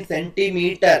is in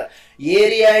centimeter,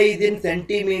 area is in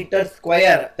centimeter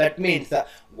square. That means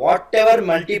whatever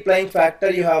multiplying factor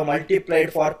you have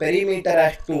multiplied for perimeter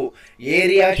as 2,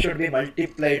 area should be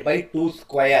multiplied by 2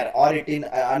 square, or it in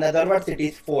another words it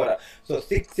is 4. So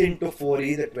 6 into 4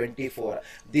 is 24.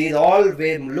 These all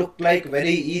will look like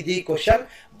very easy question,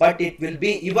 but it will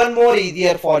be even more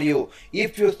easier for you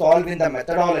if you solve in the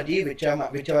methodology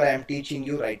whichever I am teaching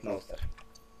you right now, sir.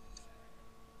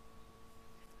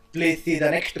 Please see the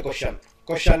next question.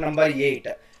 Question number 8.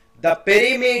 The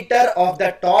perimeter of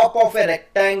the top of a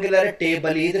rectangular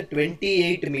table is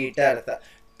 28 meters.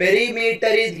 Perimeter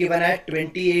is given as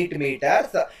 28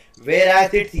 meters,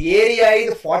 whereas its area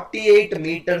is 48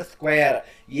 meters square.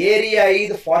 Area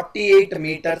is 48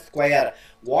 meters square.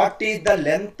 What is the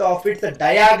length of its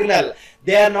diagonal?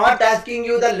 They are not asking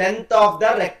you the length of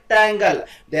the rectangle.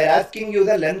 They are asking you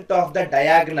the length of the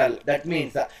diagonal. That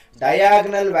means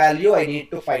diagonal value I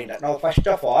need to find. Now, first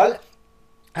of all,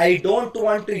 I don't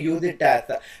want to use it as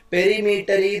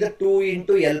perimeter is 2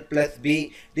 into L plus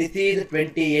B. This is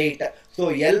 28. So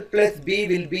L plus B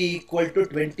will be equal to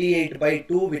 28 by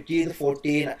 2, which is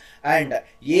 14. And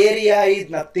area is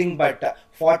nothing but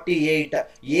 48.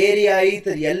 Area is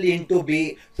L into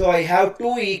B. So I have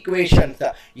two equations.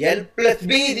 L plus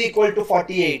B is equal to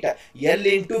 48. L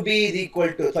into B is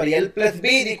equal to, sorry, L plus B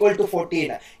is equal to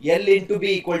 14. L into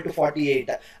B equal to 48.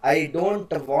 I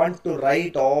don't want to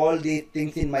write all these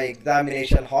things in my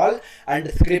examination hall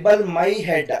and scribble my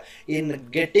head in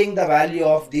getting the value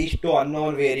of these two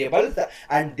unknown variables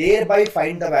and thereby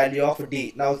find the value of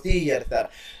D. Now see here, sir.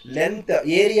 Length,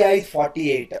 area is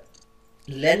 48.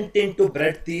 Length into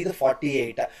breadth is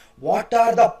 48. What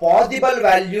are the possible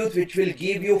values which will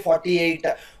give you 48?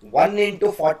 1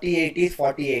 into 48 is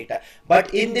 48.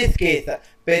 But in this case,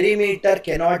 perimeter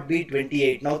cannot be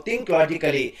 28. Now think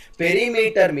logically.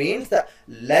 Perimeter means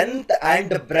length and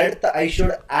breadth, I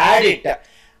should add it.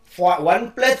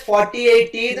 1 plus 48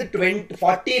 is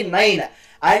 49.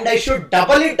 And I should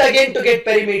double it again to get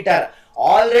perimeter.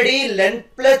 Already length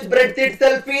plus breadth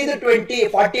itself is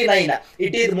 49.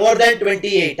 It is more than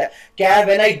 28.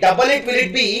 When I double it, will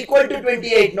it be equal to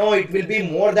 28? No, it will be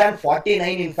more than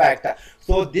 49 in fact.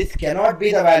 So this cannot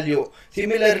be the value.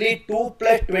 Similarly, 2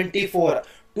 plus 24.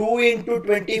 2 into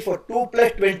 24. 2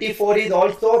 plus 24 is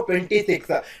also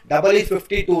 26. Double is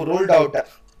 52. Ruled out.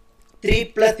 3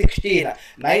 plus 16,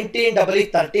 19 double is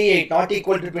 38, not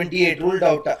equal to 28, ruled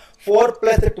out. 4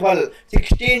 plus 12,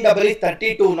 16 double is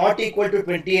 32, not equal to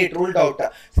 28, ruled out.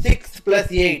 6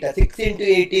 plus 8, 6 into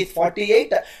 8 is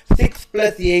 48, 6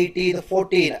 plus 8 is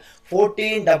 14,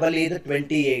 14 double is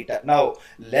 28. Now,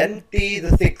 length is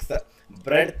 6,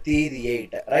 breadth is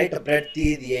 8, right? Breadth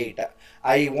is 8.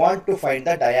 I want to find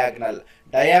the diagonal.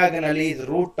 Diagonally is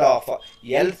root of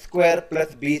L square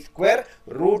plus B square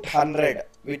root 100,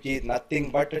 which is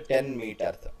nothing but 10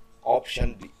 meters.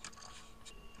 Option B.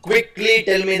 Quickly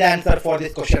tell me the answer for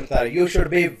this question, sir. You should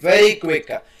be very quick.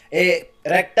 A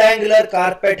rectangular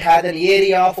carpet has an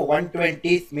area of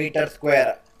 120 meter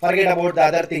square. Forget about the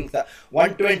other things.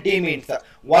 120 means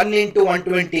 1 into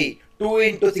 120, 2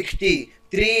 into 60,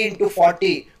 3 into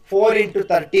 40, 4 into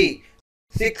 30,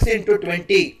 6 into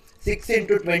 20, 6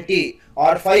 into 20,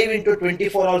 or 5 into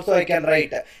 24 also I can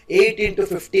write, 8 into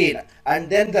 15, and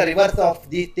then the reverse of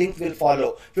these things will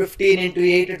follow. 15 into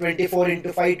 8, 24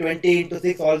 into 5, 20 into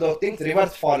 6, all those things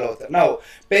reverse follows. Now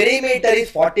perimeter is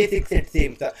 46, it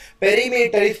seems.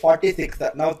 Perimeter is 46.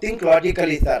 Now think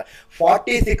logically, sir.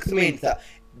 46 means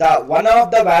the one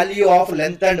of the value of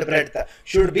length and breadth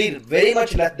should be very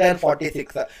much less than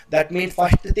 46. That means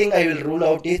first thing I will rule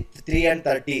out is 3 and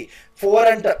 30. 4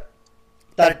 and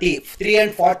 30, 3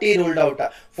 and 40 ruled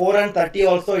out. 4 and 30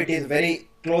 also it is very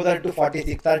closer to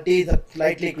 46. 30 is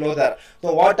slightly closer.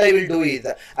 So what I will do is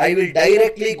I will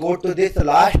directly go to this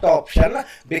last option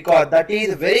because that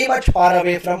is very much far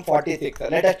away from 46.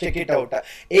 Let us check it out.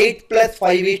 8 plus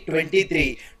 5 is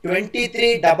 23.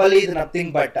 23 double is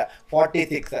nothing but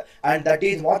 46, and that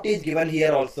is what is given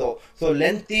here also. So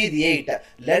length is 8,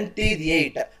 length is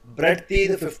 8, breadth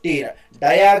is 15,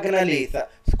 diagonal is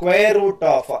square root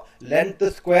of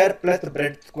length square plus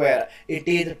breadth square. It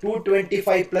is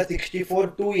 225 plus 64,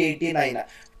 289.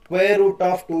 Square root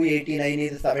of 289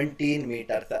 is 17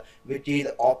 meters, which is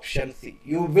option C.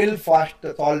 You will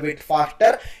solve it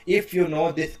faster if you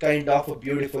know this kind of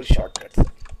beautiful shortcuts.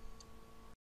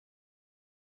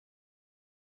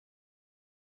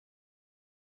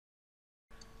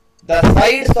 The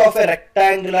sides of a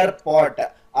rectangular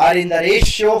pot are in the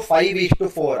ratio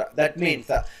 5:4. That means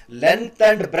length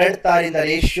and breadth are in the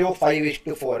ratio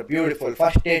 5:4. Beautiful.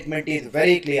 First statement is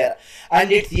very clear.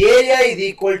 And its area is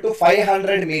equal to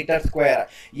 500 meters square.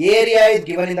 Area is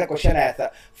given in the question as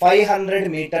 500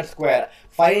 meters square.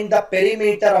 Find the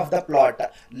perimeter of the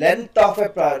plot. Length of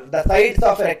the sides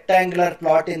of a rectangular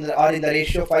plot are in the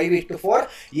ratio 5:4.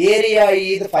 Area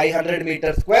is 500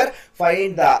 meters square.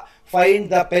 Find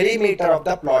the perimeter of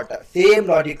the plot. Same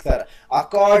logic, sir.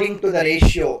 According to the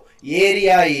ratio,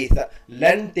 area is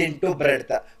length into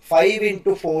breadth. 5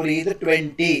 into 4 is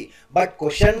 20. But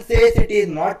question says it is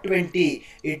not 20.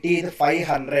 It is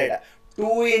 500.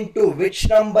 2 into which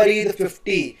number is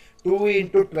 50? 2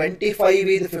 into 25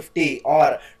 is 50,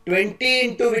 or 20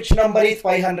 into which number is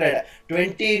 500?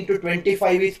 20 into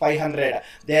 25 is 500.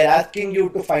 They are asking you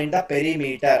to find the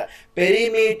perimeter.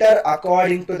 Perimeter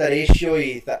according to the ratio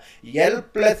is L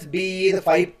plus B is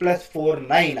 5 plus 4,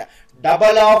 9.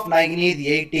 Double of 9 is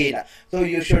 18. So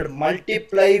you should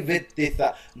multiply with this.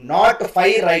 Not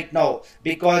 5 right now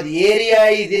because area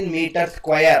is in meter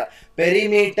square.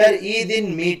 Perimeter is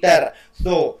in meter.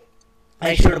 So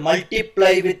I should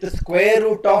multiply with the square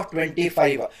root of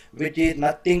 25, which is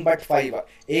nothing but 5.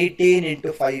 18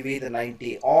 into 5 is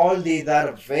 90. All these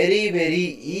are very, very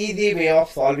easy way of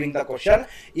solving the question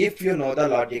if you know the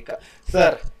logic.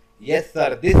 Sir, yes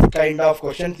sir, this kind of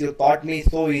questions you taught me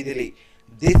so easily.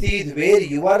 This is where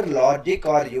your logic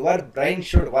or your brain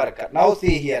should work. Now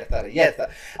see here, sir. Yes,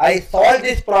 I solved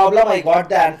this problem. I got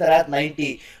the answer as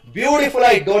 90. Beautiful.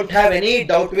 I don't have any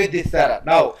doubt with this, sir.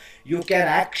 Now, you can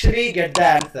actually get the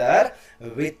answer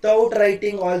without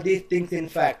writing all these things. In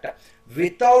fact,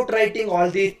 without writing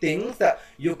all these things,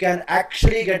 you can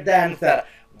actually get the answer.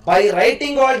 By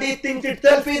writing all these things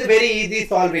itself is very easy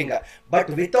solving. But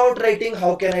without writing,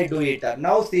 how can I do it?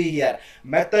 Now see here,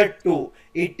 method 2.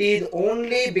 It is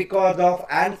only because of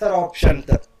answer options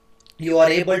you are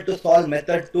able to solve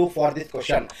method 2 for this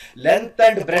question. Length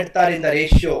and breadth are in the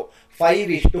ratio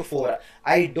 5:4.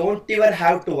 I don't even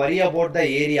have to worry about the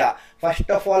area. First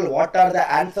of all, what are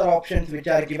the answer options which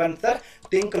are given, sir?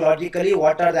 Think logically.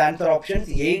 What are the answer options?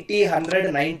 80,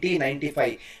 100, 90,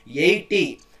 95.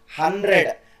 80,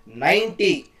 100,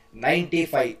 90,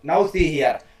 95. Now see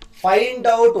here. Find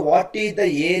out what is the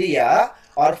area,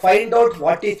 or find out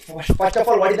what is, first of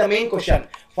all, what is the main question?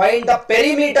 Find the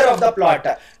perimeter of the plot.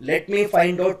 Let me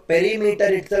find out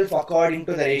perimeter itself according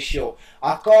to the ratio.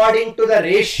 According to the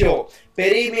ratio,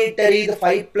 perimeter is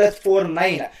 5 plus 4,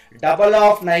 9. Double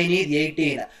of 9 is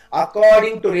 18.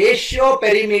 According to ratio,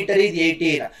 perimeter is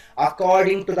 18.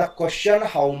 According to the question,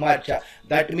 how much?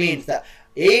 That means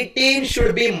 18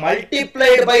 should be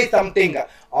multiplied by something,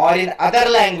 or in other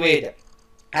language,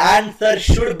 answer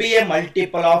should be a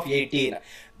multiple of 18.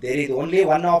 There is only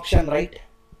one option, right?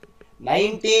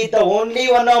 90 is the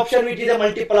only one option which is a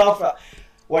multiple of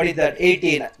what is that?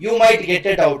 18. You might get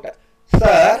it out.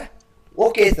 Sir,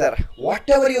 Okay sir,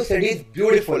 whatever you said is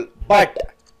beautiful, but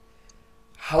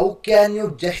how can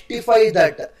you justify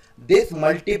that this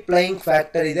multiplying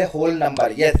factor is a whole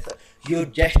number? Yes, you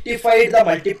justified the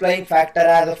multiplying factor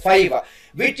as 5,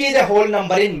 which is a whole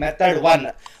number in method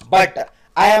 1. But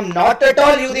I am not at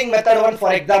all using method 1,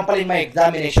 for example, in my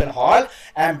examination hall.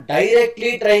 I am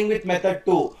directly trying with method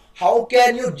 2. How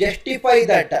can you justify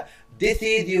that this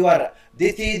is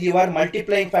your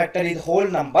multiplying factor is whole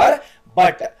number,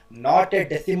 but not a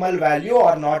decimal value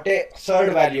or not a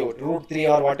third value, root 3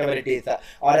 or whatever it is,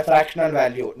 or a fractional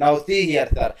value? Now see here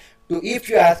sir, if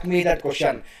you ask me that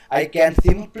question, I can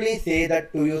simply say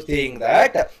that to you saying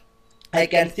that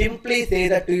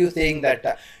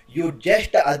you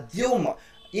just assume,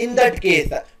 in that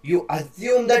case you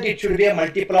assume that it should be a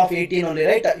multiple of 18 only,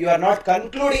 right? You are not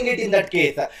concluding it in that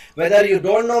case, whether you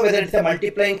don't know whether it's a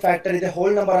multiplying factor is a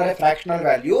whole number or a fractional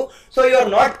value, so you are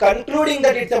not concluding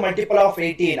that it's a multiple of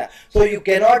 18, so you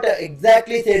cannot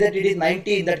exactly say that it is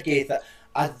 90 in that case.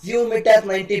 Assume it as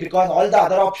 90 because all the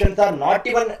other options are not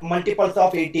even multiples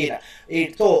of 18.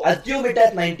 So assume it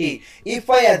as 90. If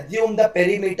I assume the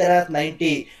perimeter as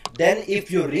 90, then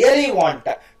if you really want,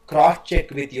 cross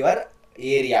check with your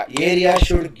area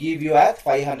should give you as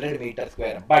 500 meters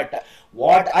square. But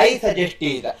what I suggest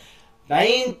is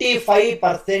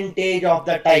 95% of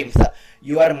the times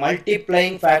your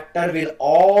multiplying factor will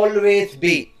always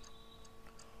be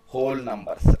whole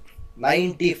numbers.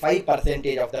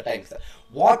 95% of the times.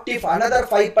 What if another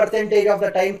 5% of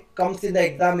the time comes in the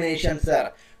examination,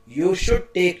 sir? You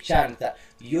should take chance.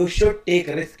 You should take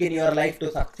risk in your life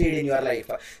to succeed in your life.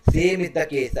 Same is the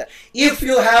case. If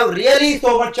you have really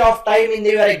so much of time in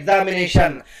your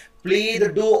examination, please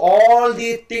do all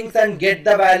these things and get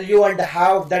the value and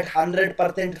have that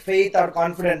 100% faith or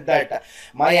confidence that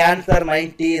my answer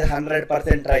 90 is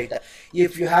 100% right.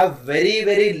 If you have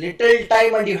very little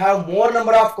time and you have more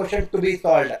number of questions to be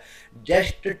solved,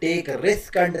 just take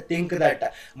risk and think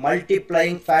that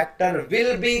multiplying factor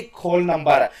will be whole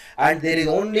number, and there is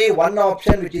only one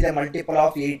option which is a multiple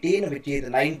of 18, which is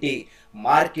 90.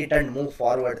 Mark it and move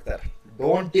forward, sir.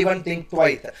 Don't even think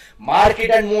twice. Mark it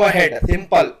and move ahead.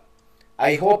 Simple.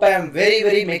 I hope I am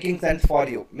very making sense for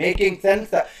you. Making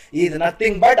sense is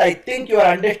nothing but I think you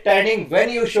are understanding when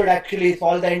you should actually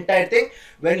solve the entire thing,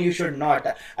 when you should not.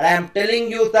 And I am telling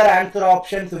you, sir, answer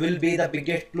options will be the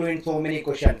biggest clue in so many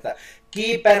questions.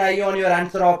 Keep an eye on your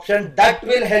answer option. That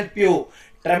will help you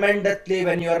tremendously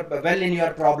when you are well in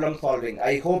your problem solving.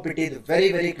 I hope it is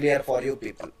very clear for you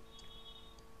people.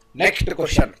 Next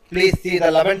question. Please see the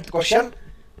 11th question.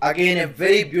 Again a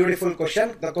very beautiful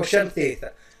question. The question says,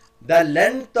 the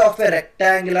length of a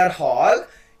rectangular hall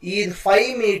is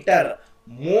 5 meters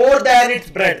more than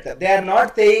its breadth. They are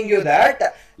not saying you that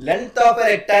length of a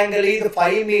rectangle is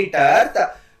 5 meters.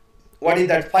 What is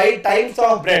that? 5 times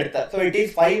of breadth. So it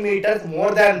is 5 meters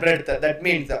more than breadth. That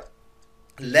means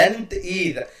length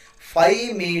is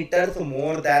 5 meters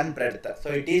more than breadth. So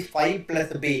it is 5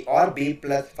 plus b or b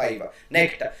plus 5.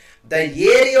 Next, the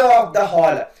area of the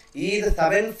hall is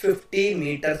 750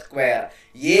 meters square.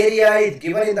 Area is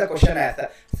given in the question as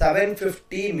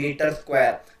 750 meters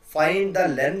square. Find the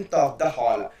length of the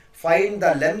hall. Find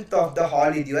the length of the hall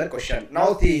is your question.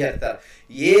 Now see here, sir.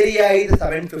 Area is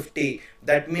 750.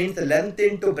 That means length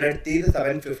into breadth is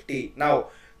 750. Now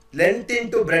length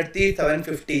into breadth is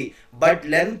 750, but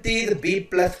length is b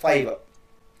plus 5.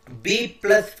 B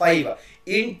plus 5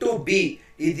 into b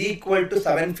is equal to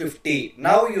 750.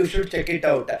 Now you should check it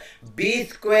out. B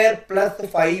square plus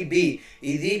 5b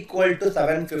is equal to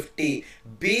 750.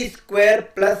 B square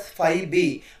plus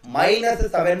 5b minus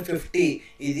 750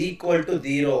 is equal to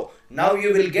 0. Now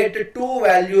you will get two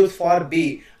values for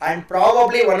b and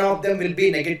probably one of them will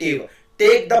be negative.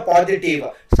 Take the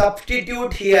positive,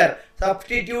 substitute here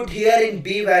in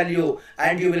b value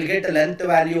and you will get a length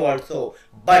value also.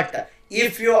 But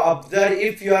if you observe,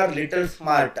 if you are little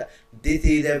smart, this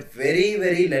is a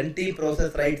very lengthy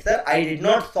process, right sir? I did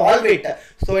not solve it,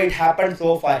 so it happened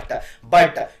so fast.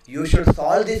 But you should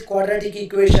solve this quadratic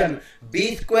equation,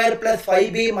 b square plus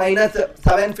 5b minus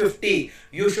 750.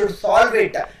 You should solve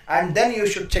it and then you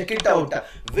should check it out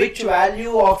which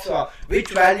value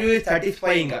is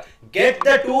satisfying. Get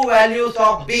the two values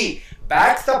of b,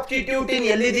 back substitute in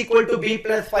L is equal to b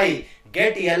plus 5,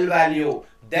 get L value,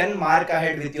 then mark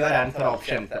ahead with your answer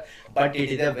options. But it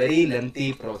is a very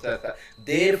lengthy process.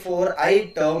 Therefore,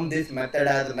 I term this method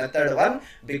as method 1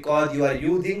 because you are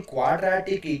using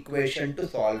quadratic equation to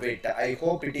solve it. I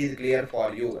hope it is clear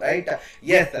for you, right?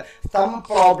 Yes, some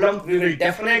problems we will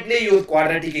definitely use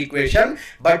quadratic equation,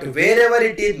 but wherever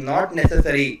it is not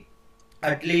necessary,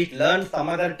 at least learn some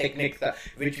other techniques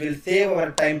which will save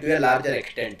our time to a larger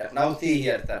extent. Now see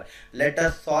here, sir, let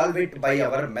us solve it by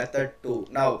our method 2.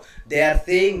 Now they are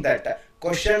saying that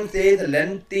question says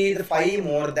length is 5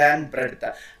 more than breadth,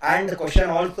 and the question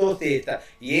also says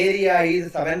area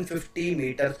is 750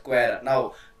 meters square.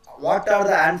 Now what are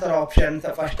the answer options?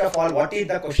 First of all, what is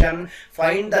the question?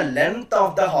 Find the length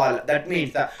of the hall. That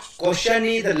means question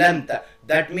is length.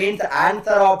 That means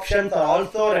answer options are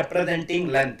also representing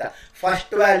length. First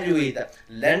value is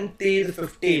length is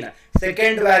 15.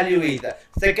 Second value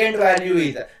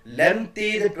is length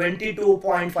is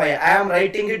 22.5. I am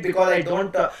writing it because I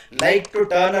don't like to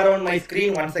turn around my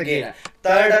screen once again.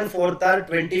 Third and fourth are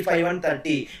 25 and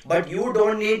 30. But you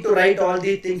don't need to write all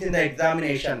these things in the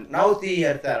examination. Now see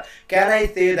here, sir. Can I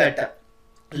say that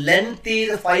length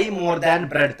is 5 more than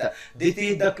breadth? This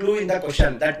is the clue in the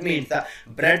question. That means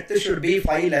breadth should be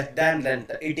 5 less than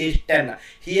length. It is 10.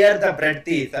 Here the breadth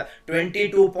is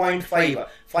 22.5.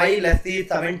 5 less is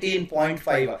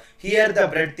 17.5. Here the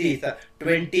breadth is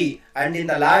 20. And in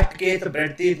the last case,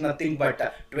 breadth is nothing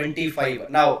but 25.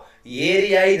 Now,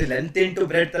 area is length into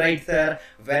breadth, right, sir?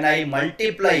 When I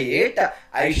multiply it,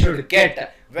 I should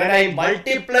get, when I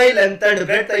multiply length and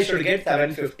breadth, I should get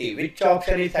 750. Which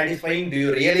option is satisfying? Do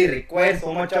you really require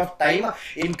so much of time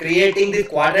in creating this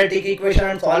quadratic equation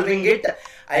and solving it?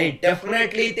 I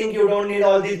definitely think you don't need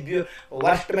all this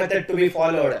worst method to be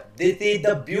followed. This is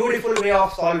the beautiful way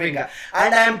of solving. And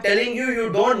I am telling you,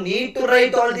 you don't need to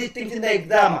write all these things in the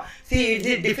exam. See, it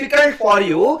is difficult for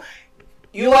you.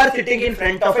 You are sitting in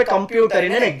front of a computer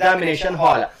in an examination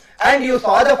hall and you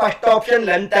saw the first option,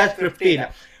 length as 15.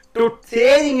 To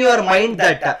say in your mind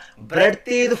that breadth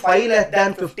is 5 less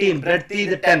than 15, breadth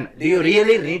is 10, do you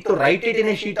really need to write it in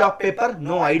a sheet of paper?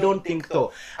 No, I don't think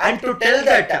so. And to tell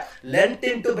that length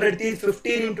into breadth is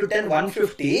 15 into 10,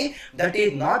 150, that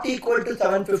is not equal to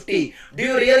 750. Do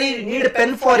you really need a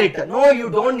pen for it? No, you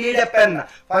don't need a pen.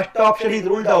 First option is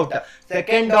ruled out.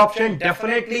 Second option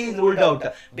definitely is ruled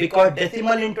out because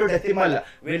decimal into decimal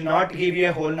will not give you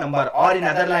a whole number, or in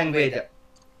other language,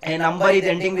 a number is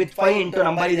ending with 5 into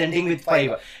number is ending with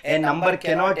 5. A number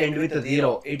cannot end with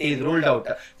 0. It is ruled out.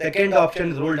 Second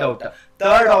option is ruled out.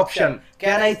 Third option,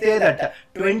 can I say that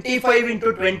 25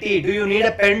 into 20, do you need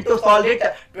a pen to solve it?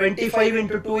 25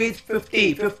 into 2 is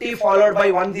 50. 50 followed by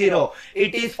 10.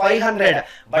 It is 500.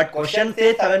 But question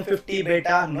says 750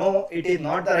 beta. No, it is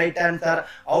not the right answer.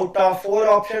 Out of 4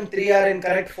 options, 3 are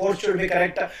incorrect. 4 should be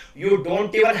correct. You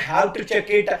don't even have to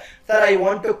check it. Sir, I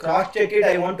want to cross check it.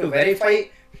 I want to verify.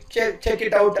 Check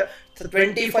it out. So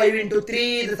 25 into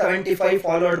 3 is 75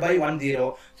 followed by 10.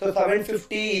 So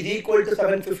 750 is equal to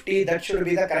 750. That should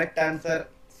be the correct answer.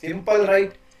 Simple,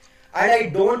 right? And I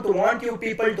don't want you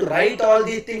people to write all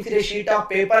these things in a sheet of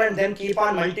paper and then keep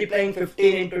on multiplying.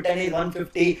 15 into 10 is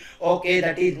 150. Okay,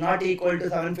 that is not equal to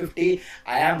 750.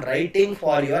 I am writing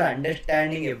for your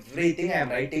understanding. Everything I am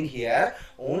writing here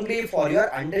only for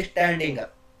your understanding.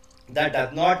 That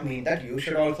does not mean that you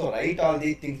should also write all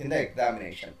these things in the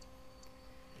examination.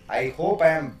 I hope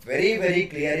I am very, very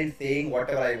clear in saying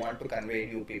whatever I want to convey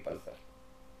to you people, sir.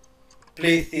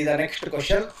 Please see the next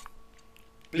question.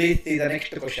 Please see the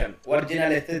next question.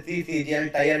 Original SSC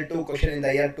CGL Tier 2 question in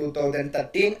the year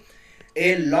 2013.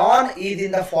 A lawn is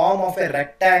in the form of a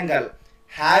rectangle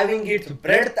having its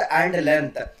breadth and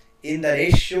length in the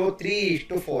ratio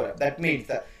 3:4. That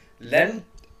means length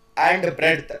and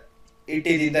breadth, it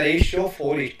is in the ratio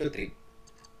 4:3.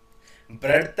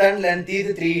 Breadth and length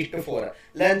is 3:4.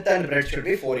 Length and breadth should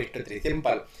be 4:3.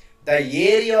 Simple. The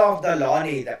area of the lawn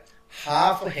is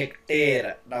half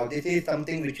hectare. Now this is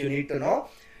something which you need to know.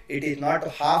 It is not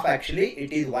half actually.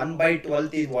 It is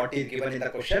 1/12 is what is given in the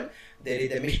question. There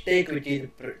is a mistake which is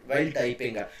while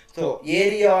typing. So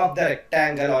area of the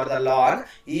rectangle or the lawn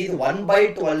is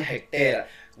 1/12 hectare.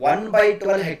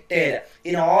 1/12 hectare.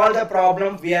 In all the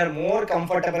problems, we are more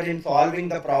comfortable in solving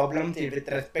the problems with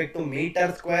respect to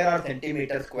meter square or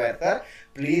centimeter square, sir.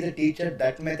 Please teach us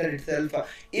that method itself.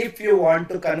 If you want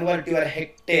to convert your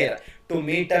hectare to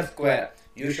meter square,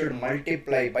 you should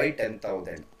multiply by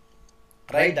 10,000.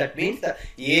 Right? That means the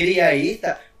area is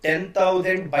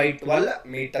 10,000 by 12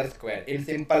 meter square in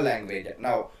simple language.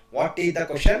 Now, what is the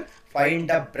question? Find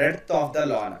the breadth of the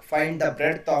lawn. Find the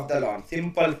breadth of the lawn.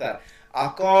 Simple, sir.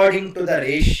 According to the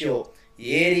ratio,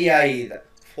 area is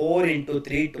 4 into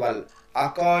 3, 12.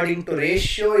 According to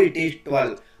ratio, it is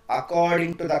 12.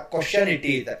 According to the question, it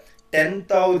is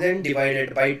 10,000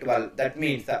 divided by 12. That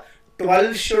means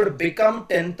 12 should become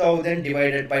 10,000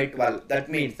 divided by 12. That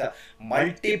means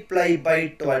multiply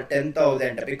by 12,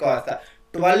 10,000, because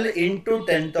 12 into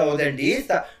 10,000 is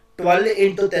 12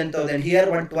 into 10,000. Here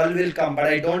one 12 will come, but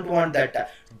I don't want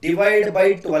that. divide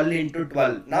by 12 into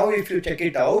 12. Now if you check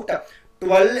it out,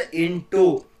 12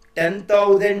 into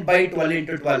 10,000 by 12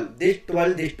 into 12. This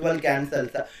 12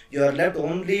 cancels. You are left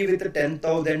only with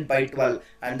 10,000 by 12,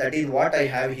 and that is what I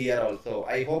have here also.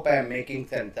 I hope I am making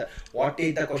sense. What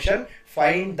is the question?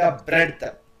 Find the breadth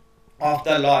of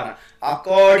the lawn.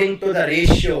 According to the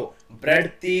ratio,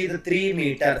 breadth is 3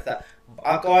 meters.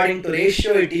 According to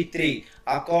ratio, it is 3.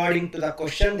 According to the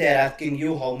question, they are asking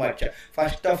you how much.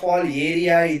 First of all,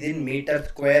 area is in meter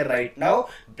square right now.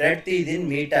 Breadth is in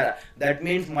meter. That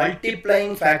means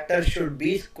multiplying factor should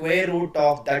be square root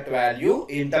of that value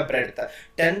in the breadth.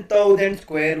 10,000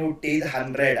 square root is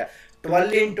 100.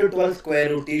 12 into 12 square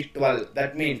root is 12.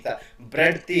 That means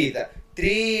breadth is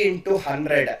 3 into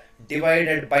 100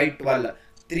 divided by 12.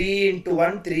 3 into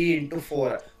 1, 3 into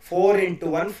 4. 4 into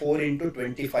 1, 4 into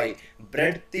 25.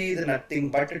 Breadth is nothing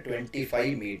but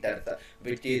 25 meters,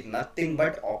 which is nothing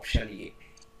but option A.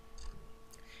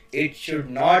 It should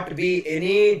not be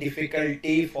any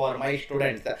difficulty for my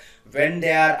students when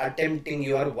they are attempting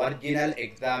your original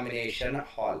examination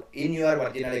hall. In your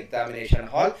original examination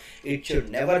hall, it should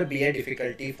never be a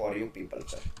difficulty for you people,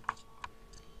 sir.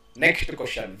 Next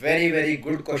question. Very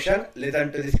good question.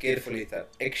 Listen to this carefully, sir.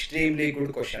 Extremely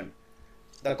good question.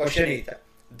 The question is,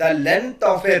 the length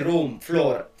of a room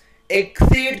floor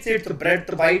exceeds its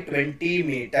breadth by 20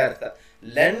 meters.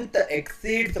 Length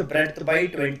exceeds breadth by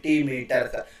 20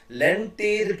 meters. Length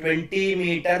is 20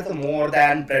 meters more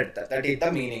than breadth. That is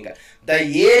the meaning. The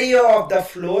area of the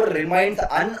floor remains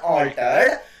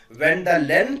unaltered when the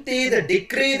length is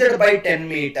decreased by 10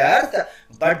 meters,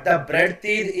 but the breadth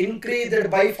is increased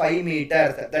by 5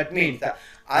 meters. That means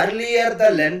earlier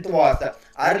the length was L.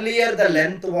 Earlier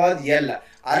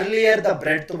the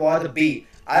breadth was B.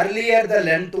 Earlier the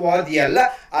length was L.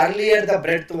 Earlier the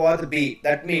breadth was B.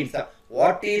 That means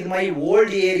what is my old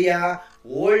area?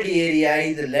 Old area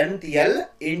is length L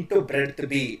into breadth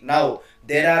B. Now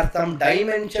there are some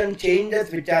dimension changes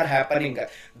which are happening.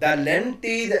 The length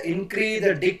is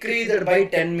decreased by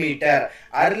 10 meter.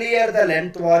 Earlier the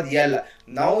length was L.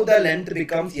 Now the length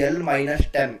becomes L minus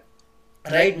 10.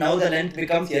 Right now the length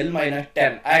becomes L minus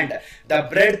 10, and the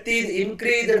breadth is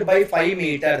increased by 5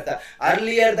 meters.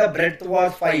 Earlier the breadth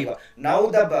was 5. Now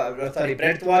the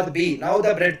breadth was B. Now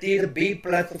the breadth is B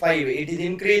plus 5. It is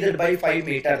increased by 5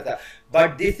 meters.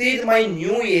 But this is my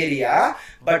new area,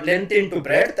 but length into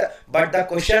breadth. But the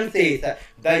question says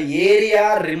the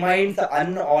area remains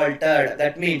unaltered.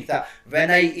 That means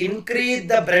when I increase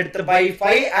the breadth by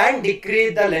 5 and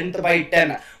decrease the length by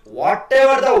 10,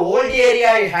 whatever the old area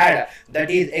I had, that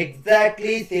is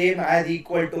exactly same as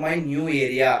equal to my new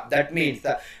area. That means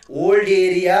old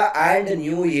area and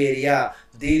new area,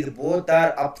 these both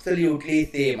are absolutely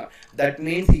same. That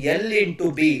means L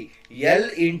into B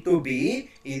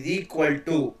is equal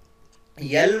to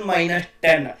L minus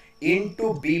 10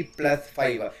 into B plus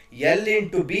 5. L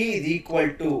into B is equal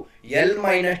to L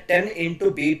minus 10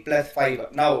 into B plus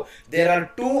 5. Now, there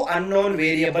are two unknown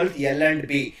variables L and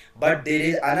B, but there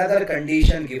is another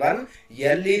condition given.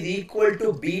 L is equal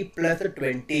to B plus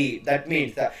 20. That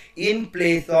means in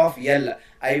place of L,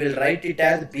 I will write it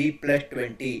as B plus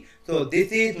 20. So,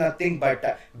 this is nothing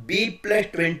but B plus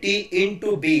 20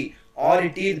 into B, or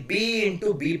it is B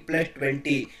into B plus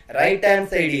 20. Right hand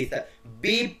side is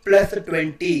B plus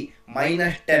 20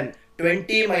 minus 10.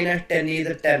 20 minus 10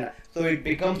 is 10. So it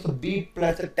becomes B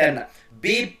plus 10.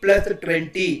 B plus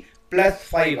 20 plus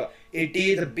 5. It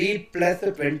is B plus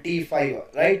 25.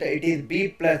 Right? It is B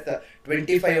plus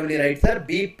 25 only, right, sir?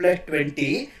 B plus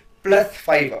 20 plus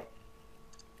 5.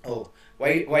 Oh.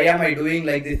 Why am I doing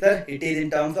like this, sir? It is in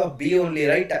terms of B only,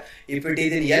 right? If it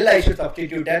is in L, I should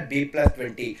substitute as B plus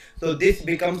 20. So this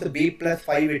becomes B plus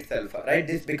 5 itself, right?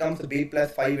 This becomes B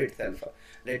plus 5 itself.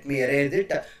 Let me erase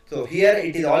it. So here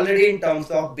it is already in terms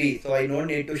of B, so I don't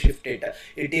need to shift it.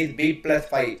 It is B plus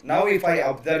 5. Now if I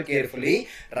observe carefully,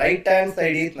 right hand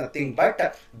side is nothing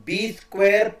but B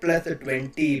square plus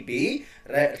 20B.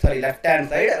 Left hand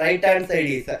side. Right hand side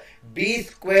is B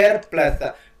square plus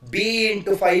B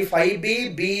into 5,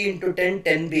 5B, B into 10,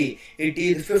 10B. It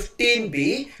is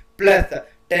 15B plus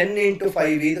 10 into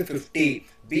 5 is 50.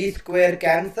 B square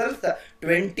cancels.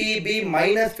 20B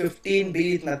minus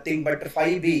 15B is nothing but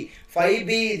 5B.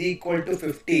 5B is equal to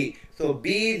 50. So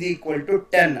B is equal to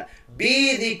 10. B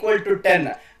is equal to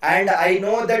 10. And I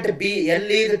know that L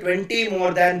is 20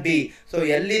 more than B. So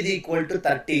L is equal to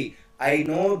 30. I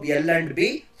know L and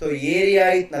B. So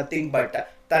area is nothing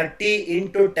but 30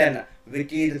 into 10.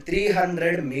 which is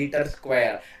 300 meters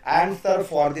square. Answer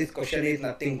for this question is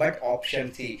nothing but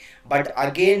option C. But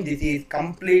again, this is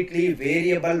completely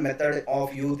variable method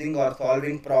of using or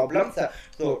solving problems.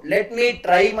 So let me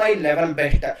try my level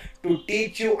best to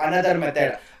teach you another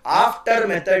method. After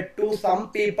method 2, some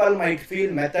people might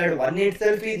feel method 1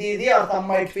 itself is easy, or some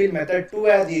might feel method 2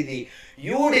 as easy.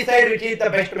 You decide which is the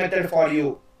best method for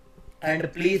you,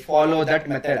 and please follow that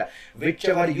method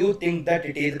whichever you think that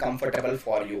it is comfortable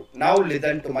for you. Now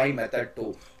listen to my method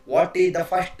 2. What is the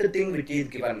first thing which is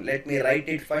given? Let me write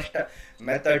it first.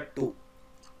 Method 2.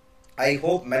 I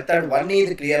hope method 1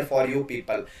 is clear for you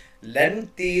people.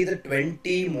 Length is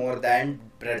 20 more than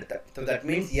breadth. So that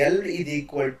means L is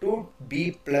equal to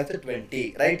B plus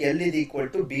 20. Right? L is equal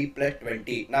to B plus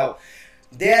 20. Now,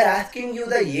 they are asking you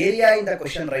the area in the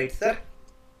question, right, sir?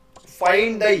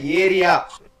 Find the area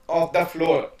of the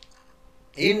floor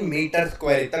in meter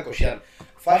square is the question.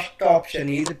 First option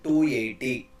is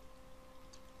 280.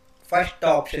 First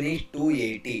option is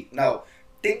 280. Now,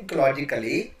 think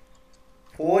logically.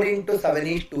 4 into 7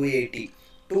 is 280.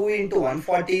 2 into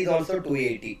 140 is also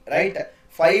 280, right?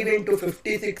 5 into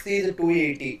 56 is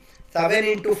 280. 7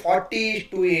 into 40 is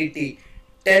 280.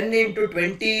 10 into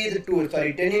 20 is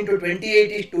 10 into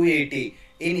 28 is 280.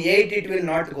 In 8 it will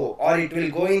not go, or it will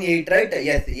go in 8, right?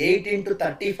 Yes, 8 into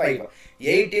 35.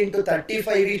 8 into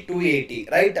 35 is 280,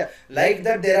 right? Like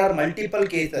that there are multiple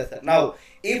cases. Now,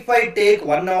 if I take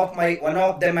one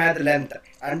of them as length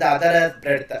and the other as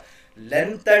breadth,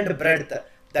 length and breadth,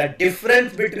 the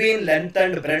difference between length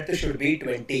and breadth should be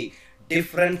 20.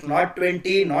 Difference not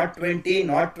 20, not 20,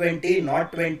 not 20,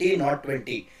 not 20, not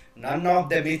 20. None of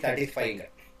them is satisfying.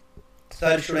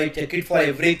 Sir, should I check it for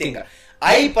everything?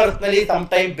 I personally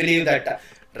sometimes believe that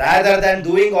rather than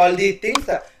doing all these things,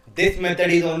 this method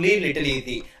is only little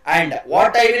easy. And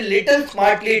what I will little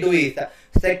smartly do is,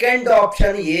 second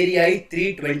option area is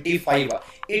 325.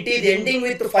 It is ending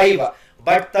with 5.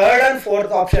 But third and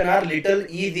fourth option are little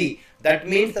easy. That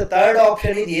means the third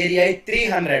option is area is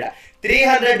 300.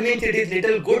 300 means it is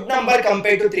little good number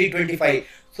compared to 325.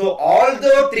 So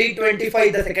although 325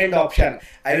 is the second option,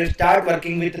 I will start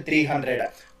working with 300.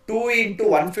 2 into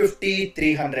 150 is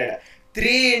 300.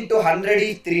 3 into 100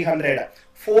 is 300.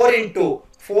 4 into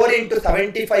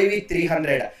 75 is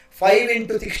 300. 5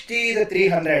 into 60 is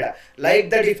 300.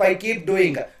 Like that, if I keep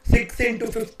doing 6 into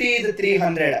 50 is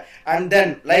 300. And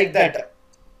then like that,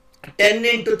 10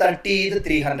 into 30 is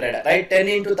 300, right? 10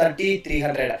 into 30 is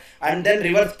 300. And then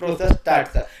reverse process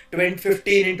starts.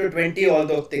 15 into 20, all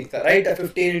those things, right?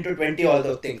 15 into 20, all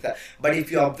those things. But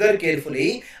if you observe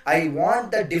carefully, I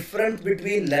want the difference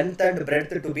between length and breadth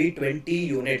to be 20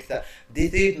 units.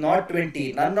 This is not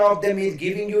 20. None of them is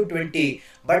giving you 20.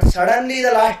 But suddenly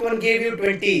the last one gave you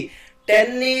 20.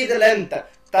 10 is length,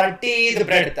 30 is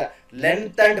breadth.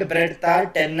 Length and breadth are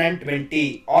 10 and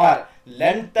 20. Or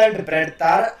length and breadth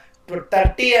are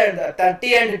 30 and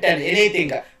 10,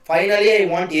 anything. Finally, I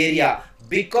want area,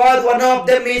 because one of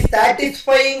them is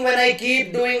satisfying when I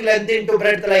keep doing length into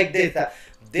breadth like this.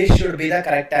 This should be the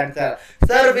correct answer.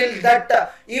 Sir, will that,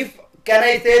 can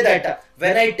I say that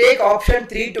when I take option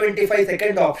 325,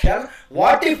 second option,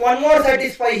 what if one more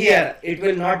satisfy here? It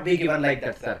will not be given like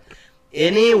that, sir.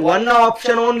 Any one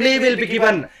option only will be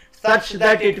given such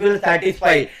that it will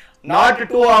satisfy. Not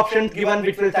two options given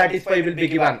which will satisfy will be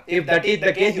given. If that is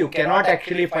the case, you cannot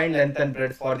actually find length and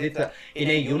breadth for this in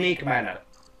a unique manner.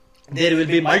 There will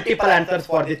be multiple answers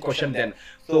for this question then.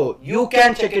 So you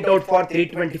can check it out for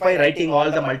 325, writing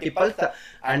all the multiples,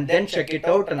 and then check it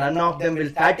out. None of them will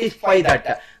satisfy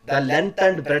that the length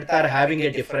and breadth are having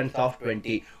a difference of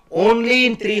 20. Only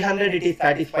in 300 it is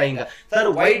satisfying.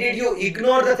 Sir, why did you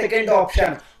ignore the second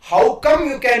option? How come?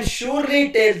 You can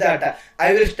surely tell that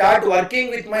I will start working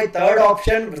with my third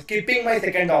option, skipping my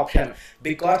second option,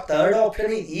 because third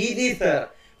option is easy, sir.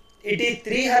 It is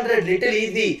 300, little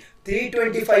easy.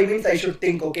 325 means I should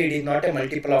think, okay, it is not a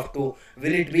multiple of 2.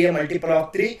 Will it be a multiple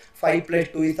of 3? 5 plus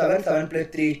 2 is 7, 7 plus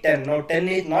 3 is 10. Now 10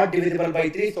 is not divisible by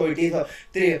 3, so it is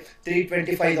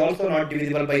 325 is also not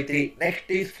divisible by 3. Next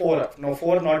is 4. No,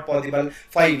 4 not possible.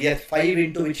 5, yes, 5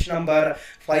 into which number?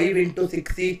 5 into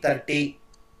 6 is 30.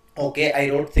 Okay, I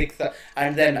wrote 6,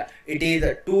 and then it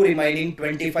is 2 remaining,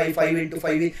 25, 5 into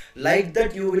 5 is, like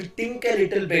that you will think a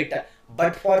little bit.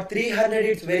 But for 300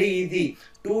 it's very easy.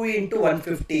 2 into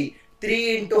 150,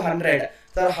 3 into 100.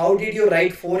 Sir, how did you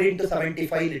write 4 into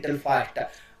 75 little fast?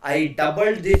 I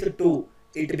doubled this 2,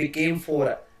 it became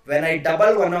 4. When I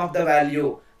double one of the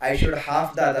value, I should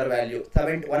half the other value.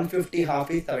 150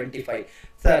 half is 75.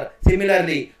 Sir,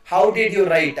 similarly, how did you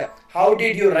write? How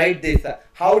did you write this?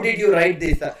 How did you write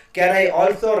this? Can I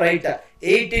also write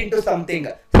 8 into something,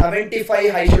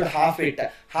 75, I should half it.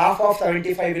 Half of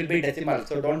 75 will be decimal,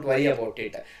 so don't worry about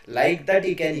it. Like that,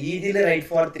 you can easily write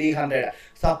for 300.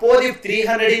 Suppose if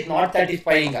 300 is not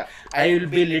satisfying, I will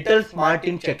be little smart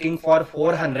in checking for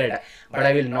 400, but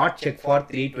I will not check for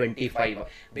 325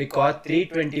 because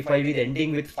 325 is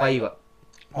ending with 5.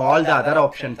 All the other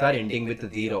options are ending with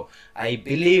 0. I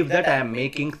believe that I am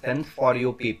making sense for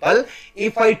you people.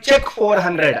 If I check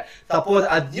 400, suppose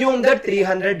assume that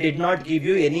 300 did not give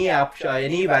you any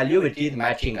value which is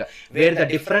matching, where the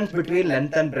difference between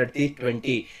length and breadth is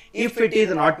 20. If it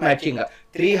is not matching,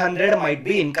 300 might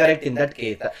be incorrect in that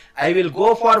case. I will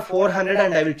go for 400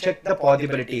 and I will check the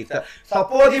possibilities.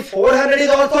 Suppose if 400 is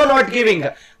also not giving,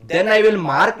 then I will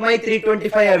mark my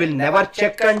 325. I will never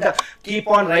check and keep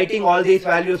on writing all these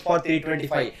values for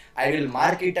 325. I will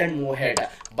mark it and move ahead.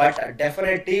 But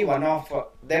definitely one of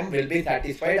them will be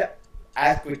satisfied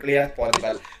as quickly as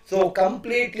possible. So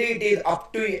completely it is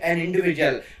up to an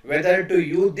individual whether to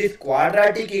use this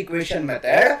quadratic equation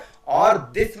method or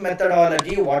this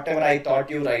methodology, whatever I taught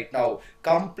you right now.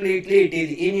 Completely it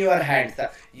is in your hands.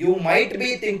 You might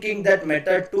be thinking that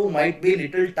method 2 might be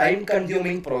little time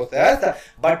consuming process,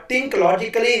 but think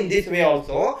logically in this way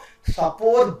also.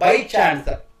 Suppose by chance,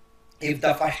 if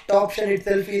the first option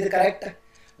itself is correct,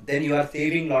 then you are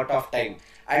saving lot of time.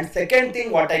 And second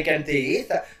thing what I can say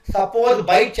is, suppose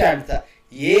by chance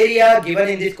area given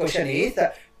in this question is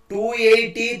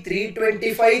 280,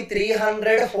 325,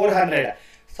 300, 400.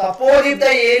 Suppose if the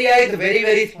area is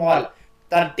very small,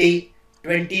 30,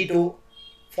 22,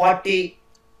 40,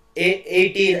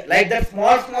 18, like that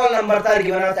small numbers are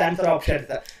given as answer options,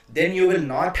 then you will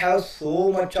not have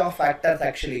so much of factors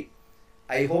actually.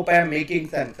 I hope I am making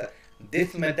sense.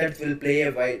 This methods will play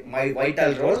a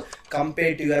vital role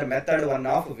compared to your method 1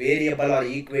 of variable or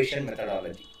equation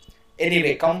methodology.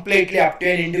 Anyway, completely up to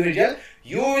an individual.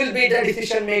 You will be the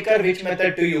decision maker which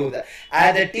method to use.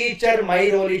 As a teacher, my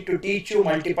role is to teach you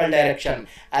multiple direction.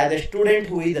 As a student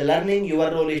who is learning, your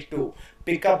role is to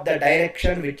pick up the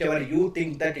direction whichever you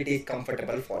think that it is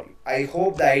comfortable for you. I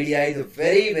hope the idea is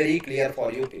very clear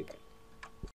for you people.